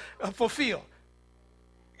fulfilled.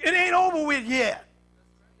 It ain't over with yet.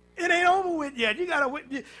 It ain't over with yet. You got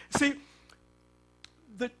to see.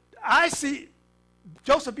 I see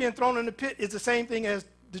Joseph being thrown in the pit is the same thing as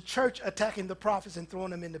the church attacking the prophets and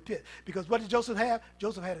throwing them in the pit. Because what did Joseph have?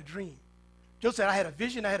 Joseph had a dream. Joseph said, I had a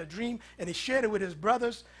vision, I had a dream, and he shared it with his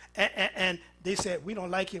brothers, and they said, we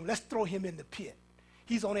don't like him. Let's throw him in the pit.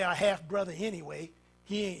 He's only our half brother anyway.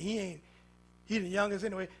 He the youngest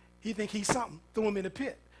anyway. He think he's something. Throw him in the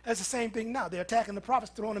pit. That's the same thing now. They're attacking the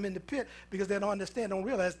prophets, throwing them in the pit because they don't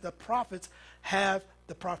realize the prophets have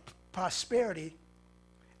the prosperity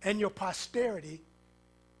and your posterity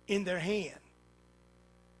in their hand.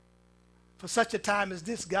 For such a time as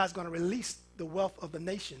this, God's going to release the wealth of the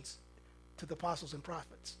nations to the apostles and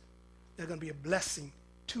prophets. They're going to be a blessing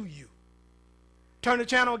to you. Turn the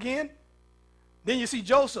channel again. Then you see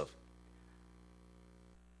Joseph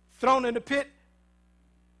thrown in the pit.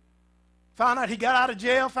 Found out he got out of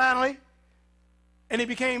jail finally, and he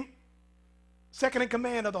became second in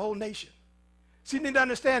command of the whole nation. See, you need to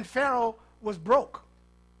understand Pharaoh was broke.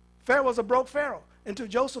 Pharaoh was a broke Pharaoh. Until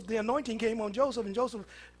Joseph, the anointing came on Joseph, and Joseph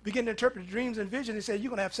began to interpret dreams and visions. He said, you're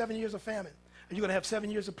going to have 7 years of famine, and you're going to have 7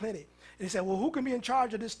 years of plenty. And he said, well, who can be in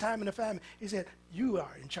charge of this time in the famine? He said, you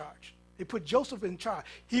are in charge. They put Joseph in charge.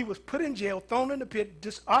 He was put in jail, thrown in the pit,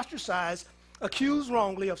 ostracized, accused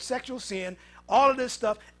wrongly of sexual sin, all of this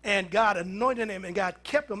stuff, and God anointed him, and God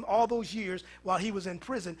kept him all those years while he was in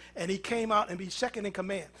prison, and he came out and be second in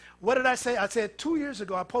command. What did I say? I said 2 years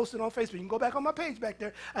ago, I posted on Facebook. You can go back on my page back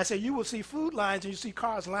there. I said you will see food lines, and you see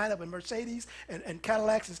cars lined up in Mercedes and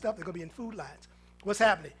Cadillacs and stuff. They're going to be in food lines. What's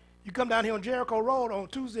happening? You come down here on Jericho Road on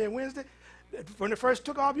Tuesday and Wednesday. When it first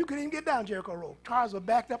took off, you couldn't even get down Jericho Road. Cars were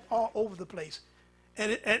backed up all over the place.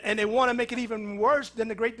 And they want to make it even worse than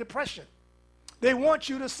the Great Depression. They want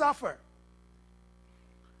you to suffer.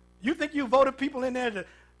 You think you voted people in there to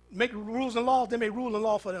make rules and laws? They may rule and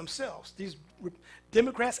law for themselves. These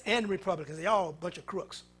Democrats and Republicans, they all a bunch of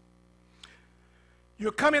crooks.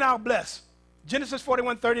 You're coming out blessed. Genesis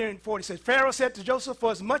 41, 30 and 40 says, Pharaoh said to Joseph,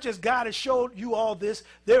 for as much as God has showed you all this,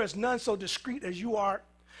 there is none so discreet as you are.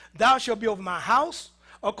 Thou shalt be over my house.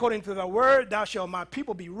 According to thy word, thou shalt my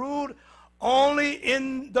people be ruled. Only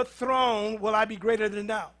in the throne will I be greater than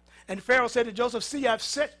thou. And Pharaoh said to Joseph, see, I've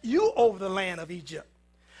set you over the land of Egypt.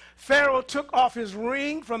 Pharaoh took off his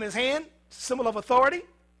ring from his hand, symbol of authority,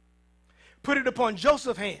 put it upon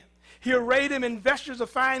Joseph's hand. He arrayed him in vestures of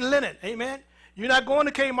fine linen. Amen. You're not going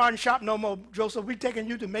to Kmart and shop no more, Joseph. We're taking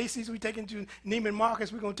you to Macy's. We're taking you to Neiman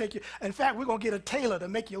Marcus. We're going to take you. In fact, we're going to get a tailor to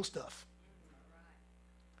make your stuff.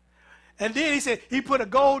 And then he said he put a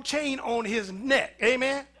gold chain on his neck.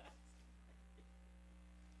 Amen.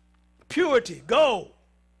 Purity, gold.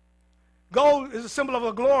 Gold is a symbol of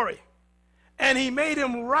a glory. And he made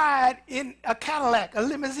him ride in a Cadillac, a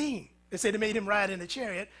limousine. They said they made him ride in a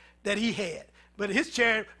chariot that he had. But his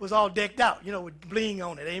chariot was all decked out, you know, with bling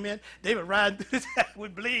on it. Amen. They would ride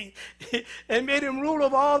with bling. And made him rule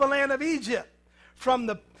over all the land of Egypt. From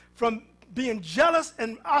being jealous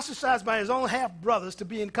and ostracized by his own half-brothers to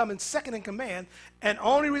becoming second in command. And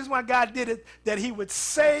only reason why God did it, that he would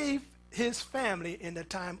save his family in the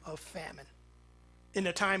time of famine. In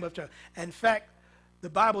the time of trouble. In fact, the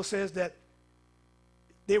Bible says that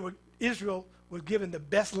Israel was given the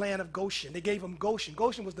best land of Goshen. They gave them Goshen.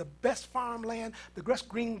 Goshen was the best farmland, the best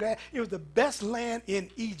green grass. It was the best land in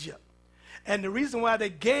Egypt. And the reason why they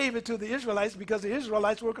gave it to the Israelites, because the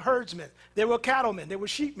Israelites were herdsmen. They were cattlemen. They were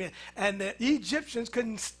sheepmen. And the Egyptians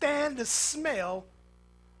couldn't stand the smell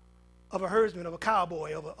of a herdsman, of a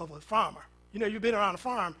cowboy, of a farmer. You know, you've been around a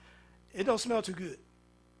farm, it don't smell too good.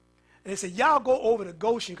 And they said, y'all go over to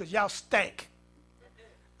Goshen because y'all stank.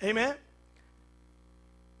 Amen?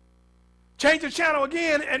 Change the channel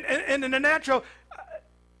again, and in the natural,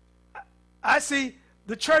 I see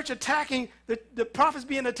the church attacking, the prophets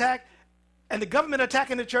being attacked, and the government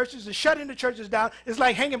attacking the churches and shutting the churches down. It's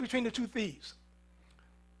like hanging between the two thieves.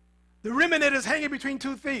 The remnant is hanging between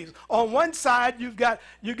two thieves. On one side, you got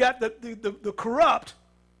the corrupt.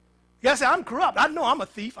 You got to say, I'm corrupt. I know I'm a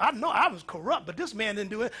thief. I know I was corrupt, but this man didn't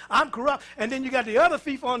do it. I'm corrupt. And then you got the other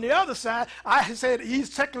thief on the other side. I said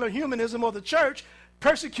he's secular humanism of the church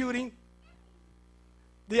persecuting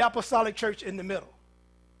the apostolic church in the middle.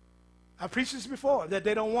 I preached this before, that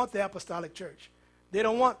they don't want the apostolic church. They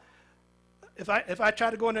don't want, if I try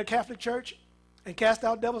to go into a Catholic church and cast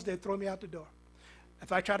out devils, they'd throw me out the door.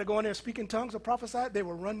 If I try to go in there and speak in tongues or prophesy, they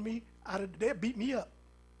will run me out of, they'd beat me up.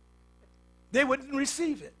 They wouldn't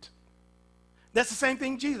receive it. That's the same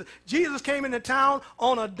thing Jesus. Jesus came into town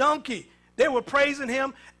on a donkey. They were praising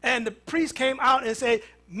him, and the priest came out and said,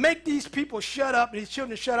 make these people shut up, these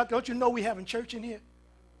children shut up. Don't you know we having church in here?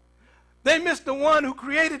 They missed the one who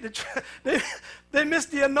created the church. They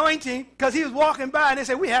missed the anointing because he was walking by and they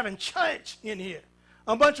said, we're having church in here.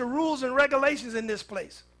 A bunch of rules and regulations in this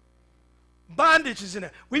place. Bondage is in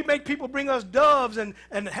there. We make people bring us doves and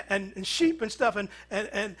sheep and stuff,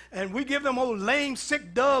 and we give them old lame,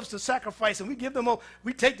 sick doves to sacrifice, and we give them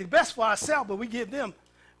we take the best for ourselves, but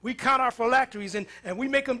we count our phylacteries, and we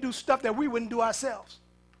make them do stuff that we wouldn't do ourselves.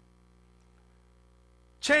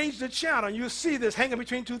 Change the channel. You'll see this hanging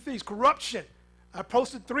between two thieves. Corruption. I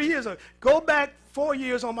posted 3 years ago. Go back 4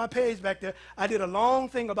 years on my page back there. I did a long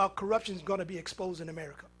thing about corruption is going to be exposed in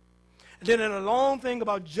America. And then a long thing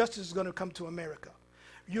about justice is going to come to America.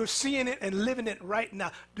 You're seeing it and living it right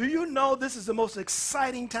now. Do you know this is the most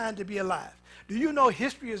exciting time to be alive? Do you know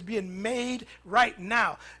history is being made right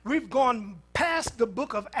now? We've gone past the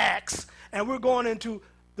book of Acts, and we're going into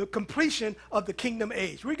the completion of the kingdom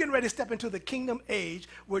age. We're getting ready to step into the kingdom age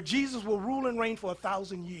where Jesus will rule and reign for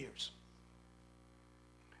 1,000 years.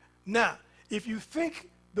 Now, if you think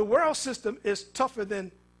the world system is tougher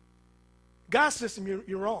than God's system,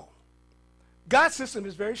 you're wrong. God's system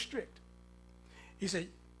is very strict. He said,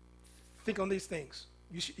 think on these things.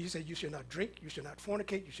 He said, you should not drink, you should not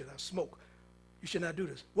fornicate, you should not smoke, you should not do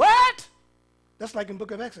this. What? That's like in the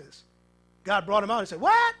book of Exodus. God brought him out and said,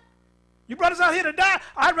 what? You brought us out here to die?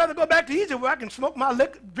 I'd rather go back to Egypt where I can smoke my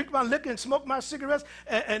liquor, drink my liquor and smoke my cigarettes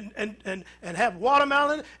and have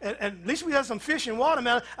watermelon. And at least we have some fish and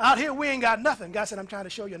watermelon. Out here we ain't got nothing. God said, I'm trying to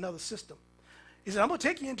show you another system. He said, I'm going to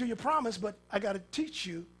take you into your promise, but I got to teach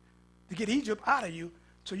you to get Egypt out of you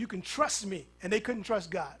so you can trust me. And they couldn't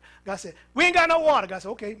trust God. God said, we ain't got no water. God said,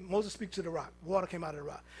 okay, Moses speak to the rock. Water came out of the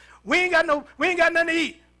rock. We ain't got nothing to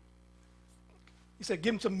eat. He said,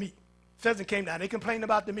 give him some meat. pheasant came down. They complained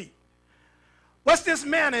about the meat. What's this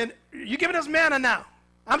manna? You giving us manna now.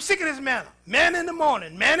 I'm sick of this manna. Manna in the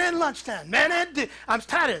morning, manna in lunchtime, manna at I'm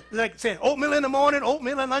tired of like saying oatmeal in the morning,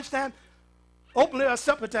 oatmeal at lunchtime, oatmeal at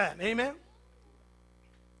supper time. Amen.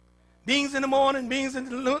 Beans in the morning, beans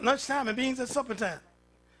in lunchtime, and beans at supper time.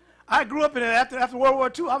 I grew up in it after World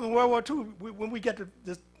War II. I was in World War II when we get you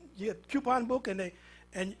get coupon book and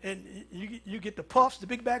you get the puffs, the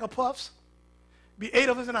big bag of puffs. Be 8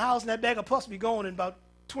 of us in the house, and that bag of puffs be gone in about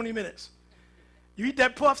 20 minutes. You eat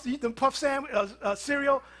that puffs, you eat them puff sandwich,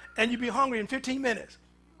 cereal, and you be hungry in 15 minutes.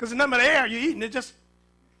 Because the number of air you're eating,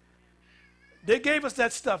 they gave us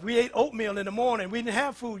that stuff. We ate oatmeal in the morning. We didn't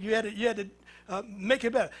have food. You had to make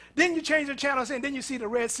it better. Then you change the channel, and then you see the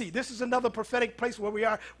Red Sea. This is another prophetic place where we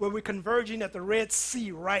are, where we're converging at the Red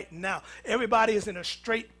Sea right now. Everybody is in a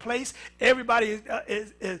straight place. Everybody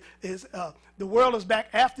the world is back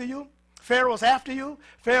after you. Pharaoh's after you.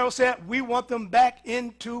 Pharaoh said, we want them back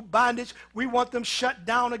into bondage. We want them shut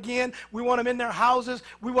down again. We want them in their houses.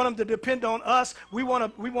 We want them to depend on us. We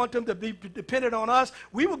want them to be dependent on us.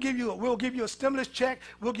 We'll give you a stimulus check.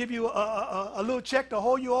 We'll give you a little check to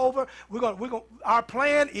hold you over. Our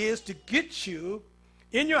plan is to get you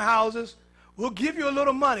in your houses. We'll give you a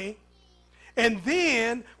little money. And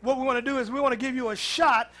then what we want to do is we want to give you a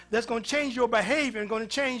shot that's going to change your behavior and going to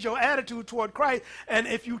change your attitude toward Christ. And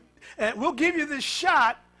we'll give you this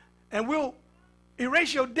shot, and we'll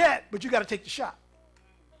erase your debt, but you got to take the shot.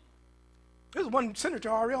 There's one senator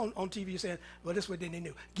already on TV saying, well, this is what they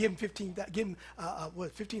knew. Give him $1,500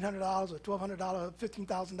 or $1,200,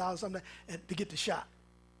 $15,000, something, to get the shot.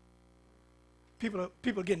 People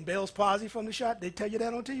are getting Bell's palsy from the shot. They tell you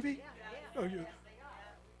that on TV? Yeah.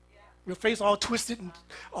 Your face all twisted and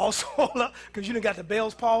all swollen up because you done got the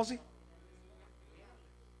Bell's palsy.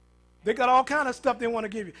 They got all kind of stuff they want to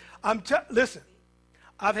give you. Listen,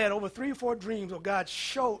 I've had over 3 or 4 dreams where God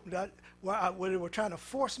showed that where they were trying to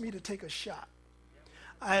force me to take a shot.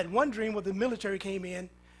 I had one dream where the military came in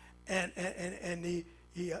and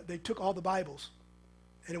they took all the Bibles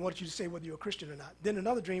and they wanted you to say whether you're a Christian or not. Then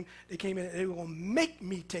another dream, they came in and they were going to make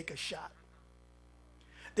me take a shot.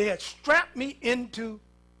 They had strapped me into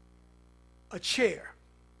a chair.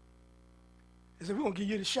 They said, we're going to give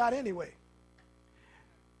you the shot anyway.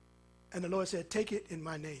 And the Lord said, take it in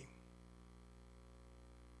my name.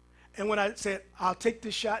 And when I said, I'll take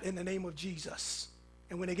this shot in the name of Jesus.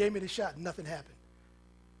 And when they gave me the shot, nothing happened.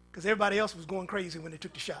 Because everybody else was going crazy when they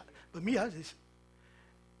took the shot. But me, and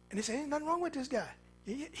they said, ain't nothing wrong with this guy.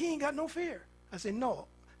 He ain't got no fear. I said, no.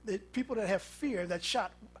 The people that have fear, that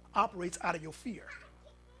shot operates out of your fear.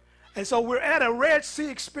 And so we're at a Red Sea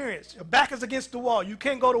experience. Your back is against the wall. You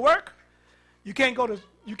can't go to work. You can't go to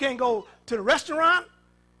the restaurant.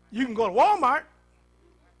 You can go to Walmart.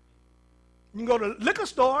 You can go to the liquor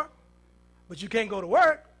store, but you can't go to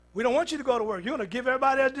work. We don't want you to go to work. You're going to give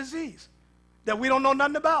everybody a disease that we don't know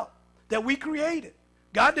nothing about, that we created.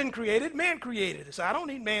 God didn't create it. Man created it. So I don't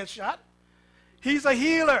need man's shot. He's a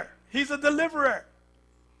healer. He's a deliverer.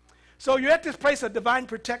 So you're at this place of divine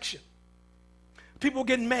protection. People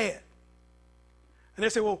getting mad. And they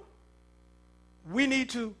say, well, we need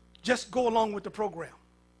to just go along with the program.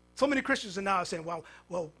 So many Christians are now saying, well,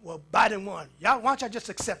 Biden won. Why don't y'all just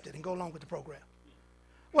accept it and go along with the program?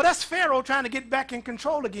 Well, that's Pharaoh trying to get back in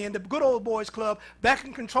control again, the good old boys club back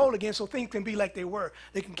in control again so things can be like they were.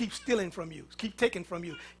 They can keep stealing from you, keep taking from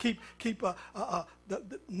you,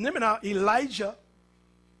 remember Elijah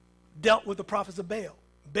dealt with the prophets of Baal.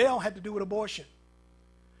 Baal had to do with abortion.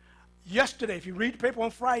 Yesterday, if you read the paper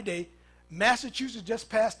on Friday, Massachusetts just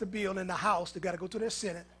passed a bill in the House, they got to go to their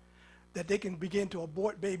Senate, that they can begin to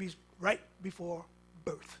abort babies right before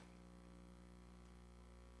birth.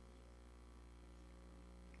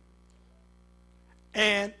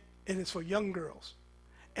 And it's for young girls.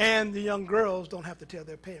 And the young girls don't have to tell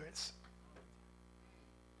their parents.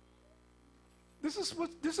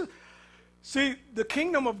 See, the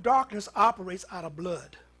kingdom of darkness operates out of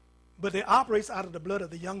blood, but it operates out of the blood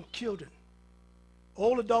of the young children.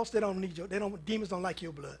 Old adults, demons don't like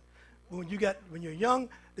your blood. When you're young,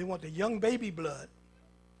 they want the young baby blood.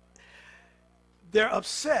 They're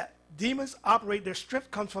upset. Demons operate, their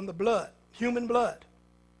strength comes from the blood, human blood.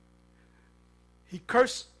 He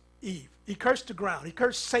cursed Eve. He cursed the ground. He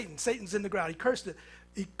cursed Satan. Satan's in the ground. He cursed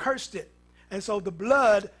it. And so the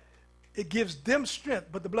blood, it gives them strength,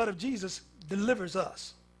 but the blood of Jesus delivers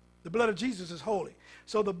us. The blood of Jesus is holy.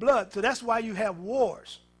 So that's why you have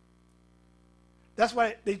wars. That's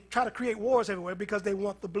why they try to create wars everywhere, because they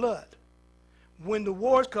want the blood. When the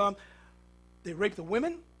wars come, they rape the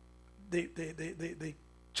women, they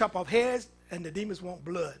chop off heads, and the demons want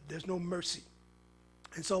blood. There's no mercy.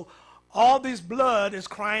 And so All this blood is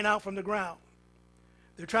crying out from the ground.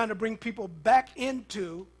 They're trying to bring people back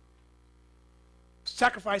into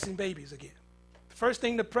sacrificing babies again. The first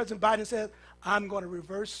thing that President Biden said, I'm going to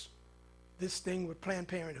reverse this thing with Planned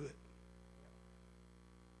Parenthood.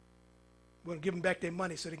 We're going to give them back their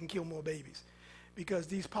money so they can kill more babies. Because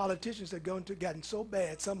these politicians have gotten so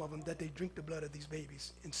bad, some of them, that they drink the blood of these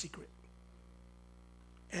babies in secret.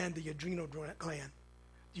 And the adrenal gland.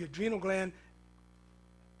 The adrenal gland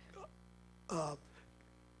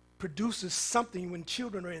produces something when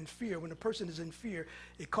children are in fear. When a person is in fear,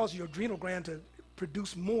 it causes your adrenal gland to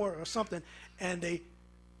produce more or something, and they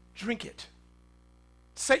drink it.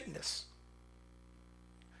 Satanists.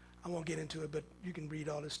 I won't get into it, but you can read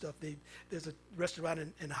all this stuff. There's a restaurant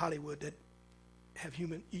in Hollywood that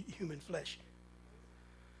eat human flesh.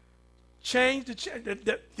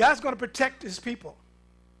 God's going to protect his people.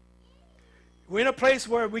 We're in a place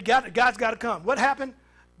where God's got to come. What happened?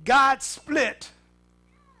 God split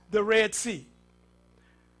the Red Sea.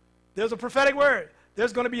 There's a prophetic word.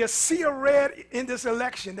 There's going to be a sea of red in this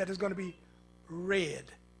election that is going to be red.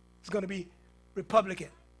 It's going to be Republican.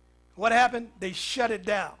 What happened? They shut it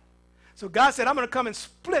down. So God said, I'm going to come and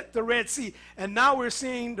split the Red Sea. And now we're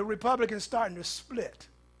seeing the Republicans starting to split.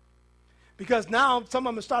 Because now some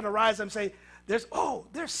of them are starting to rise up and say, there's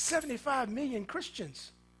 75 million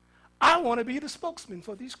Christians. I want to be the spokesman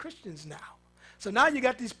for these Christians now. So now you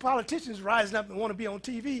got these politicians rising up and want to be on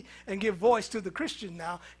TV and give voice to the Christian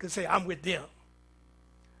now because say, I'm with them.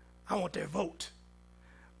 I want their vote.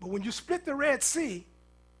 But when you split the Red Sea,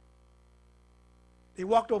 they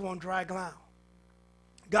walked over on dry ground.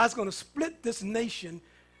 God's going to split this nation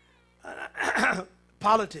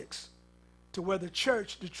politics to where the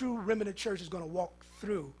church, the true remnant church, is going to walk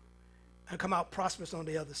through and come out prosperous on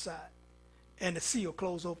the other side. And the sea will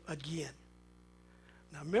close up again.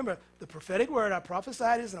 Now remember, the prophetic word, I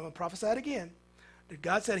prophesied this, and I'm going to prophesy it again, that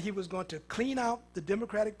God said he was going to clean out the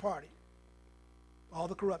Democratic Party, all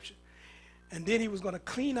the corruption. And then he was going to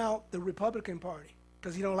clean out the Republican Party,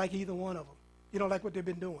 because he don't like either one of them. He don't like what they've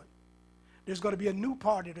been doing. There's going to be a new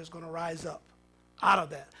party that's going to rise up out of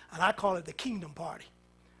that. And I call it the Kingdom Party.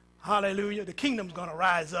 Hallelujah. The kingdom's going to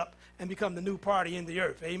rise up and become the new party in the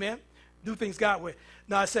earth. Amen. Do things God way.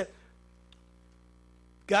 Now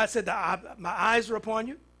God said, my eyes are upon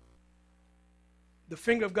you. The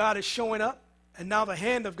finger of God is showing up. And now the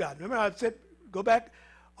hand of God. Remember I said, go back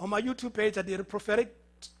on my YouTube page, I did a prophetic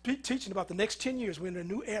teaching about the next 10 years. We're in a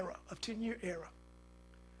new era, a 10-year era.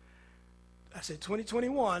 I said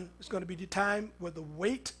 2021 is going to be the time where the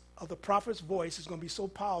weight of the prophet's voice is going to be so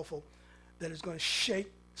powerful that it's going to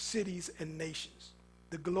shake cities and nations.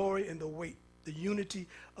 The glory and the weight, the unity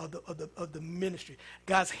of the ministry.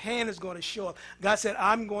 God's hand is going to show up. God said,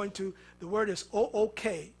 I'm going to, the word is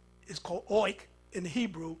O-O-K, it's called oik in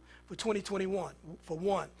Hebrew for 2021, for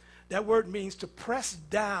one. That word means to press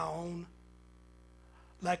down,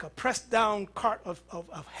 like a pressed down cart of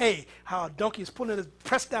hay, how a donkey is pulling it,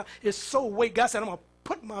 pressed down. It's so weight. God said, I'm going to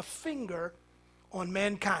put my finger on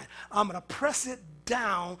mankind. I'm going to press it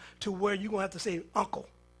down to where you're going to have to say, uncle.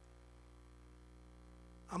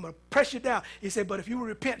 I'm going to press you down. He said, but if you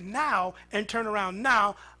repent now and turn around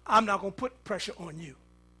now, I'm not going to put pressure on you.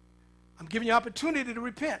 I'm giving you opportunity to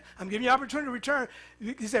repent. I'm giving you opportunity to return.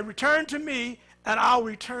 He said, return to me and I'll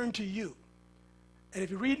return to you. And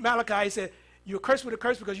if you read Malachi, he said, you're cursed with a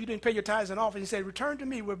curse because you didn't pay your tithes and offerings. He said, return to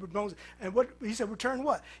me with Moses. And what he said, return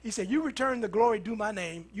what? He said, you return the glory due my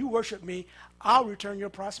name. You worship me. I'll return your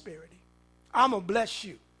prosperity. I'm going to bless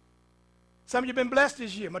you. Some of you have been blessed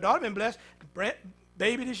this year. My daughter been blessed.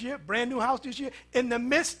 Baby this year. Brand new house this year. In the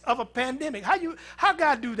midst of a pandemic. How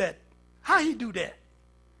God do that? How he do that?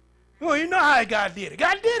 Well, you know how God did it.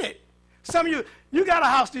 God did it. Some of you got a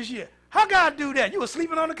house this year. How God do that? You were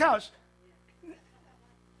sleeping on the couch.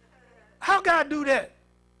 How God do that?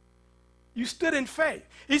 You stood in faith.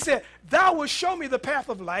 He said, thou wilt show me the path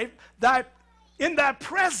of life. In thy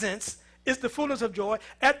presence is the fullness of joy.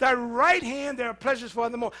 At thy right hand there are pleasures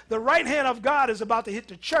forevermore. The right hand of God is about to hit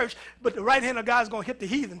the church, but the right hand of God is going to hit the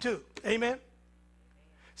heathen too. Amen?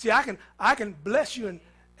 See, I can bless you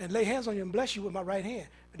and lay hands on you and bless you with my right hand.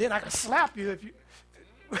 But then I can slap you if you...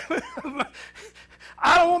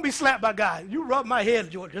 I don't want to be slapped by God. You rub my head,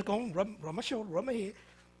 George. Just go on, rub my shoulder, rub my head.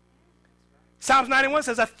 Psalms 91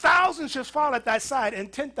 says, 1,000 shall fall at thy side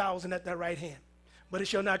and 10,000 at thy right hand, but it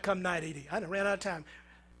shall not come nigh thee. I done ran out of time.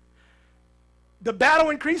 The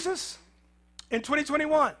battle increases in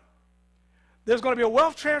 2021. There's going to be a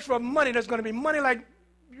wealth transfer of money. There's going to be money like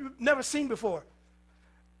you've never seen before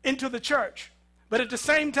into the church. But at the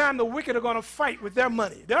same time, the wicked are going to fight with their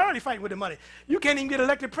money. They're already fighting with their money. You can't even get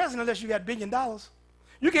elected president unless you got $1 billion.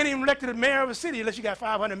 You can't even elect the mayor of a city unless you got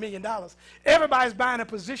 $500 million. Everybody's buying a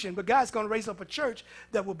position, but God's going to raise up a church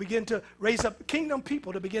that will begin to raise up kingdom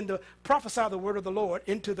people to begin to prophesy the word of the Lord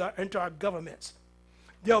into our governments.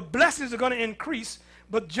 Their blessings are going to increase,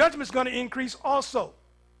 but judgment's going to increase also.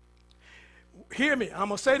 Hear me. I'm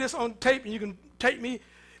going to say this on tape, and you can take me.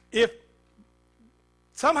 If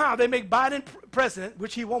somehow they make Biden president,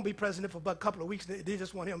 which he won't be president for about a couple of weeks, they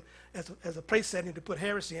just want him as a place setting to put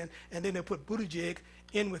Harris in, and then they'll put Buttigieg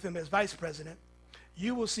in with him as vice president,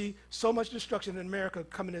 you will see so much destruction in America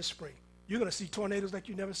coming this spring. You're going to see tornadoes like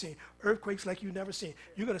you've never seen, earthquakes like you've never seen.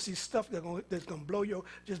 You're going to see stuff that's going to blow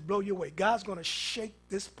you away. God's going to shake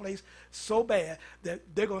this place so bad that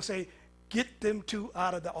they're going to say, get them two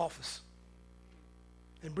out of the office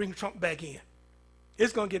and bring Trump back in.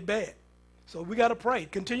 It's going to get bad. So we got to pray.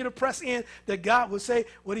 Continue to press in that God will say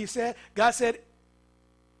what he said. God said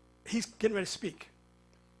he's getting ready to speak.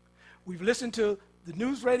 We've listened to the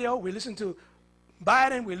news radio. We listened to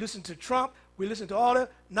Biden. We listened to Trump. We listened to all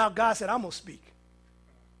that. Now God said, I'm going to speak.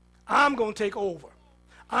 I'm going to take over.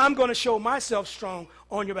 I'm going to show myself strong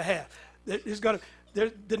on your behalf.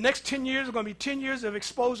 The next 10 years are going to be 10 years of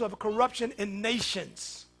exposure of corruption in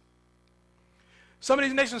nations. Some of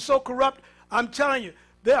these nations are so corrupt, I'm telling you,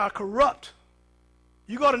 they are corrupt.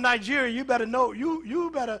 You go to Nigeria, you better know,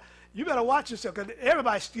 you better watch yourself, because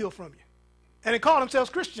everybody steals from you. And they call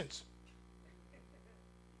themselves Christians.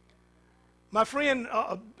 My friend,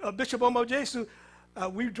 Bishop Omo Jesu,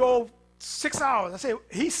 we drove 6 hours. I said,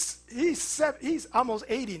 he's almost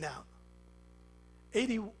 80 now.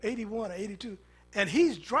 81 or 82. And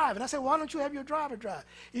he's driving. I said, why don't you have your driver drive?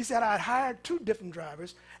 He said, I hired 2 different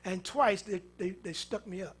drivers, and twice they stuck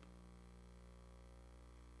me up.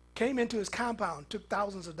 Came into his compound, took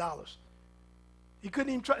thousands of dollars. He couldn't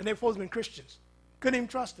even trust, and they're supposed to be Christians. Couldn't even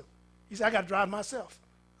trust them. He said, I got to drive myself.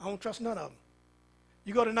 I don't trust none of them.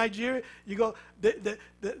 You go to Nigeria,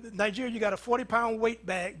 Nigeria, you got a 40-pound weight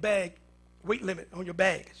limit on your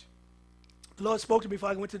baggage. The Lord spoke to me before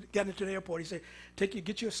I went to get into the airport. He said,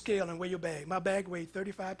 get you a scale and weigh your bag. My bag weighed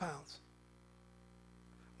 35 pounds.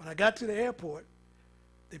 When I got to the airport,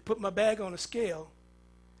 they put my bag on a scale,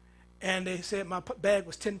 and they said my bag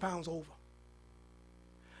was 10 pounds over.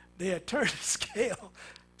 They had turned the scale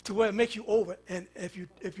to where it makes you over, and if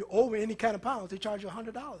you're over any kind of pounds, they charge you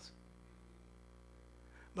 $100.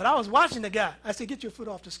 But I was watching the guy. I said, get your foot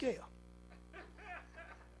off the scale.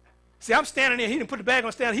 See, I'm standing there. He didn't put the bag on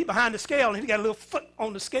the stand. He behind the scale, and he got a little foot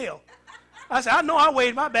on the scale. I said, I know I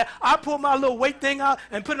weighed my bag. I pulled my little weight thing out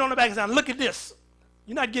and put it on the bag and said, look at this.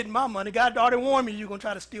 You're not getting my money. God already warned me you're going to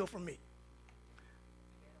try to steal from me.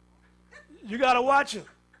 You got to watch him.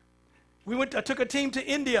 I took a team to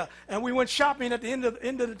India, and we went shopping at the end of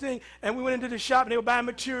the thing, and we went into the shop, and they were buying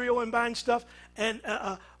material and buying stuff, and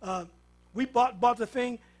we bought the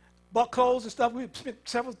thing, bought clothes and stuff. We spent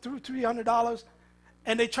 $300,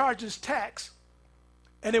 and they charged us tax,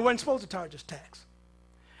 and they weren't supposed to charge us tax.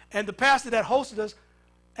 And the pastor that hosted us,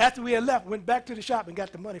 after we had left, went back to the shop and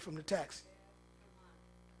got the money from the tax.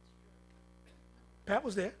 Pat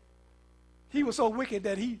was there. He was so wicked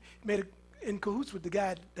that he made in cahoots with the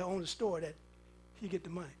guy that owned the store that he get the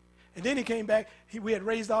money. And then he came back. We had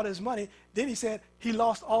raised all his money. Then he said he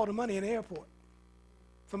lost all the money in the airport.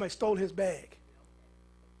 Somebody stole his bag.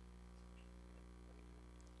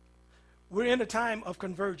 We're in a time of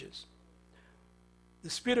convergence. The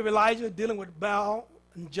spirit of Elijah dealing with Baal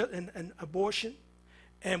and abortion.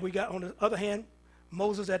 And we got, on the other hand,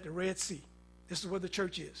 Moses at the Red Sea. This is where the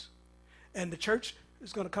church is. And the church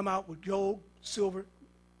is going to come out with gold, silver,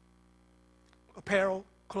 apparel,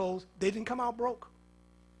 clothes. They didn't come out broke.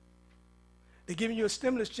 They're giving you a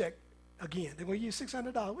stimulus check again. They're going to give you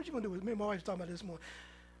 $600. What you going to do with me? My wife was talking about this morning.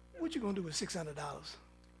 What you going to do with $600?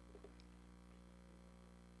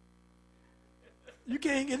 You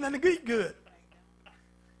can't get nothing to eat good.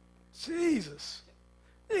 Jesus.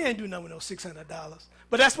 They ain't do nothing with no $600.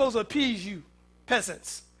 But that's supposed to appease you,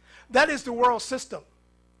 peasants. That is the world system.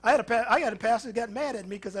 I had a pastor that got mad at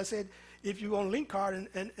me because I said, if you on Link Card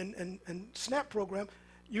and SNAP program,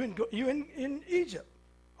 you in Egypt.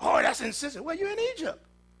 Oh, that's insistent. Well, you're in Egypt.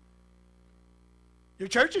 Your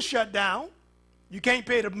church is shut down. You can't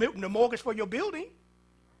pay the mortgage for your building.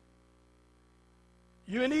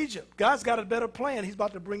 You're in Egypt. God's got a better plan. He's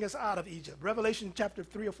about to bring us out of Egypt. Revelation chapter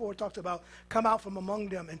 3 or 4 talks about, come out from among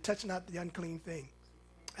them and touch not the unclean thing,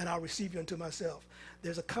 and I'll receive you unto myself.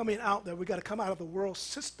 There's a coming out that we got to come out of the world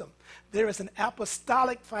system. There is an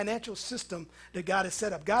apostolic financial system that God has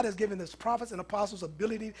set up. God has given his prophets and apostles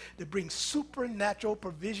ability to bring supernatural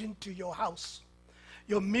provision to your house.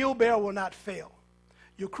 Your meal barrel will not fail.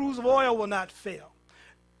 Your cruse of oil will not fail.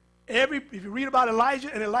 If you read about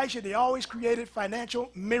Elijah and Elisha, they always created financial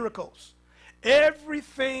miracles.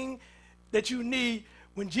 Everything that you need,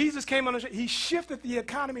 when Jesus came on, he shifted the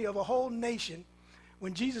economy of a whole nation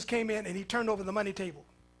when Jesus came in and he turned over the money table,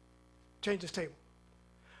 changed his table.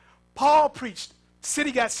 Paul preached.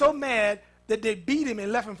 City got so mad that they beat him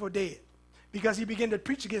and left him for dead because he began to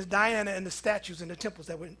preach against Diana and the statues and the temples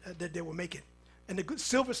that they were making. And the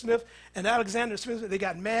silversmith and Alexander Smith, they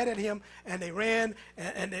got mad at him, and they ran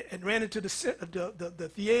and ran into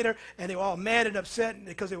the theater, and they were all mad and upset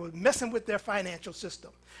because they were messing with their financial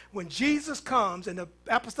system. When Jesus comes and the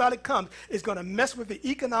apostolic comes, it's going to mess with the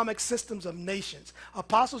economic systems of nations.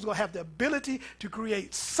 Apostles are going to have the ability to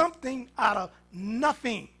create something out of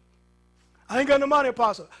nothing. I ain't got no money,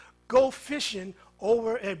 apostle. Go fishing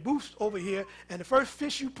over at Booth's over here, and the first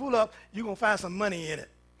fish you pull up, you're going to find some money in it.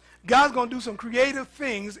 God's going to do some creative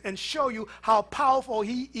things and show you how powerful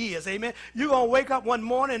he is. Amen. You're going to wake up one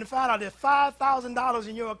morning and find out there's $5,000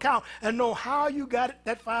 in your account and know how you got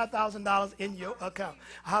that $5,000 in your account.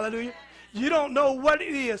 Hallelujah. You don't know what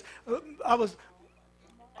it is. I was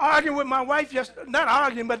arguing with my wife yesterday, not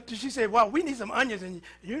arguing, but she said, well, we need some onions and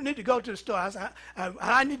you need to go to the store. I said,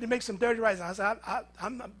 I need to make some dirty rice. I said,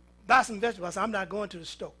 I'm buy some vegetables. I said, I'm not going to the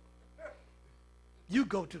store. You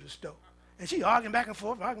go to the store. And she arguing back and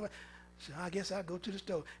forth. So I guess I'll go to the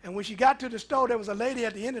store. And when she got to the store, there was a lady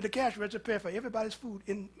at the end of the cash register paying for everybody's food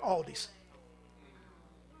in Aldi's.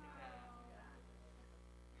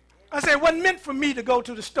 I said, it wasn't meant for me to go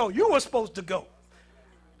to the store. You were supposed to go.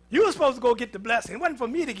 You were supposed to go get the blessing. It wasn't for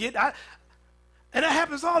me to get. And that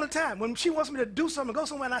happens all the time. When she wants me to do something, go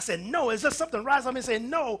somewhere, and I said, no. Is there something rise up and say,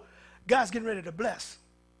 no, God's getting ready to bless.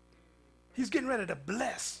 He's getting ready to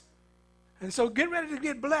bless. And so get ready to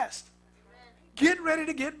get blessed. Get ready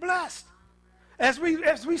to get blessed. As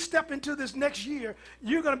we step into this next year,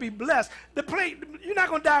 you're going to be blessed. You're not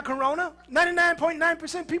going to die of corona.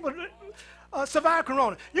 99.9% people survive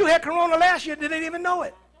corona. You had corona last year, didn't even know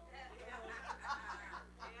it.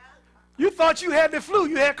 You thought you had the flu.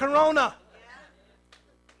 You had corona.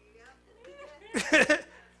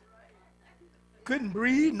 Couldn't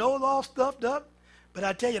breathe, nose all stuffed up. But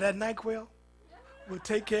I tell you, that NyQuil will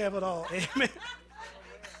take care of it all. Amen.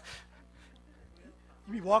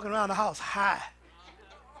 You be walking around the house high.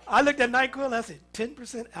 I looked at NyQuil and I said,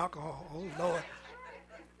 10% alcohol. Oh, Lord.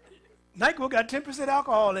 NyQuil got 10%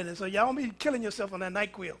 alcohol in it, so y'all don't be killing yourself on that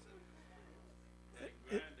NyQuil.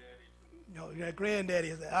 Your granddaddy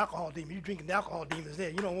is the alcohol demon. You drinking the alcohol demons there.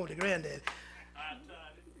 You don't want the granddaddy.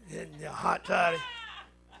 Yeah, hot toddy.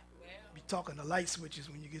 Be talking the light switches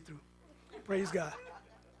when you get through. Praise God.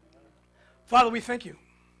 Father, we thank you.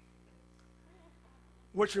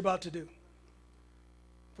 What you're about to do.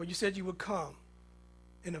 For you said you would come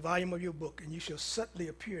in the volume of your book, and you shall suddenly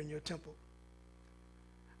appear in your temple.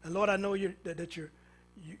 And Lord, I know you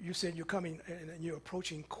said you're coming and you're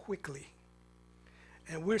approaching quickly.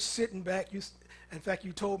 And we're sitting back. In fact,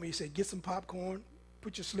 you told me, you said, get some popcorn,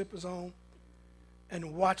 put your slippers on,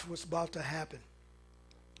 and watch what's about to happen.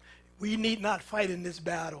 We need not fight in this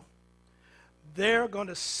battle. They're going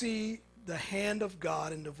to see the hand of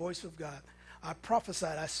God and the voice of God. I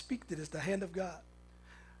prophesied, I speak to this, the hand of God.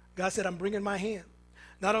 God said, I'm bringing my hand.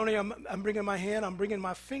 Not only am I bringing my hand, I'm bringing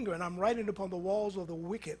my finger, and I'm writing upon the walls of the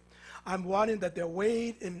wicked. I'm wanting that they're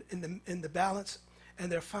weighed in the balance,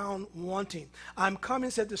 and they're found wanting. I'm coming,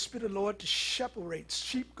 said the Spirit of the Lord, to separate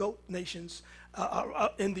sheep, goat nations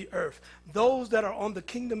in the earth. Those that are on the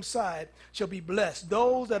kingdom side shall be blessed.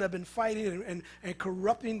 Those that have been fighting and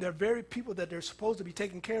corrupting their very people that they're supposed to be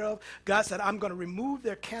taking care of, God said, I'm going to remove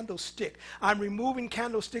their candlestick. I'm removing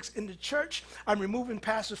candlesticks in the church. I'm removing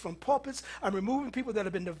pastors from pulpits. I'm removing people that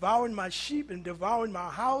have been devouring my sheep and devouring my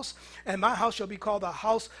house. And my house shall be called the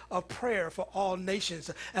house of prayer for all nations.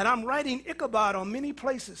 And I'm writing Ichabod on many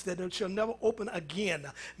places that it shall never open again.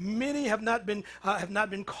 Many have not been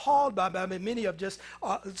called by many have just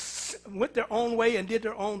went their own way and did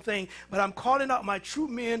their own thing. But I'm calling out my true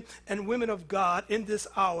men and women of God in this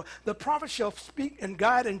hour. The prophet shall speak and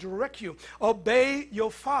guide and direct you. Obey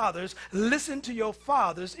your fathers. Listen to your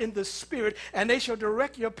fathers in the spirit, and they shall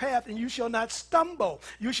direct your path, and you shall not stumble.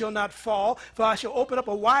 You shall not fall. For I shall open up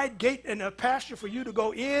a wide gate and a pasture for you to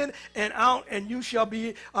go in and out, and you shall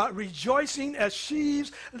be rejoicing as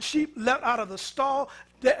sheep let out of the stall.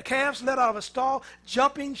 The calves let out of a stall,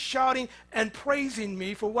 jumping, shouting, and praising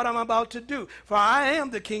me for what I'm about to do. For I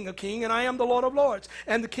am the King of kings, and I am the Lord of lords,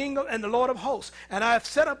 and the Lord of hosts. And I have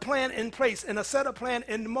set a plan in place, and I set a plan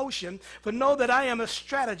in motion. For know that I am a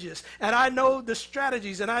strategist, and I know the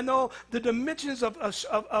strategies, and I know the dimensions of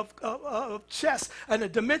chess, and the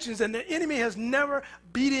dimensions, and the enemy has never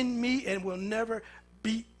beaten me and will never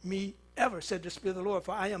beat me ever, said the Spirit of the Lord,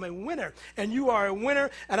 for I am a winner, and you are a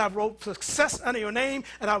winner, and I've wrote success under your name,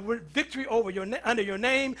 and I've wrote victory over under your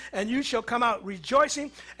name, and you shall come out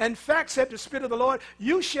rejoicing. In fact, said the Spirit of the Lord,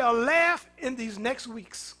 you shall laugh in these next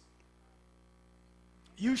weeks.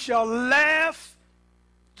 You shall laugh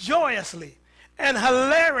joyously and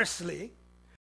hilariously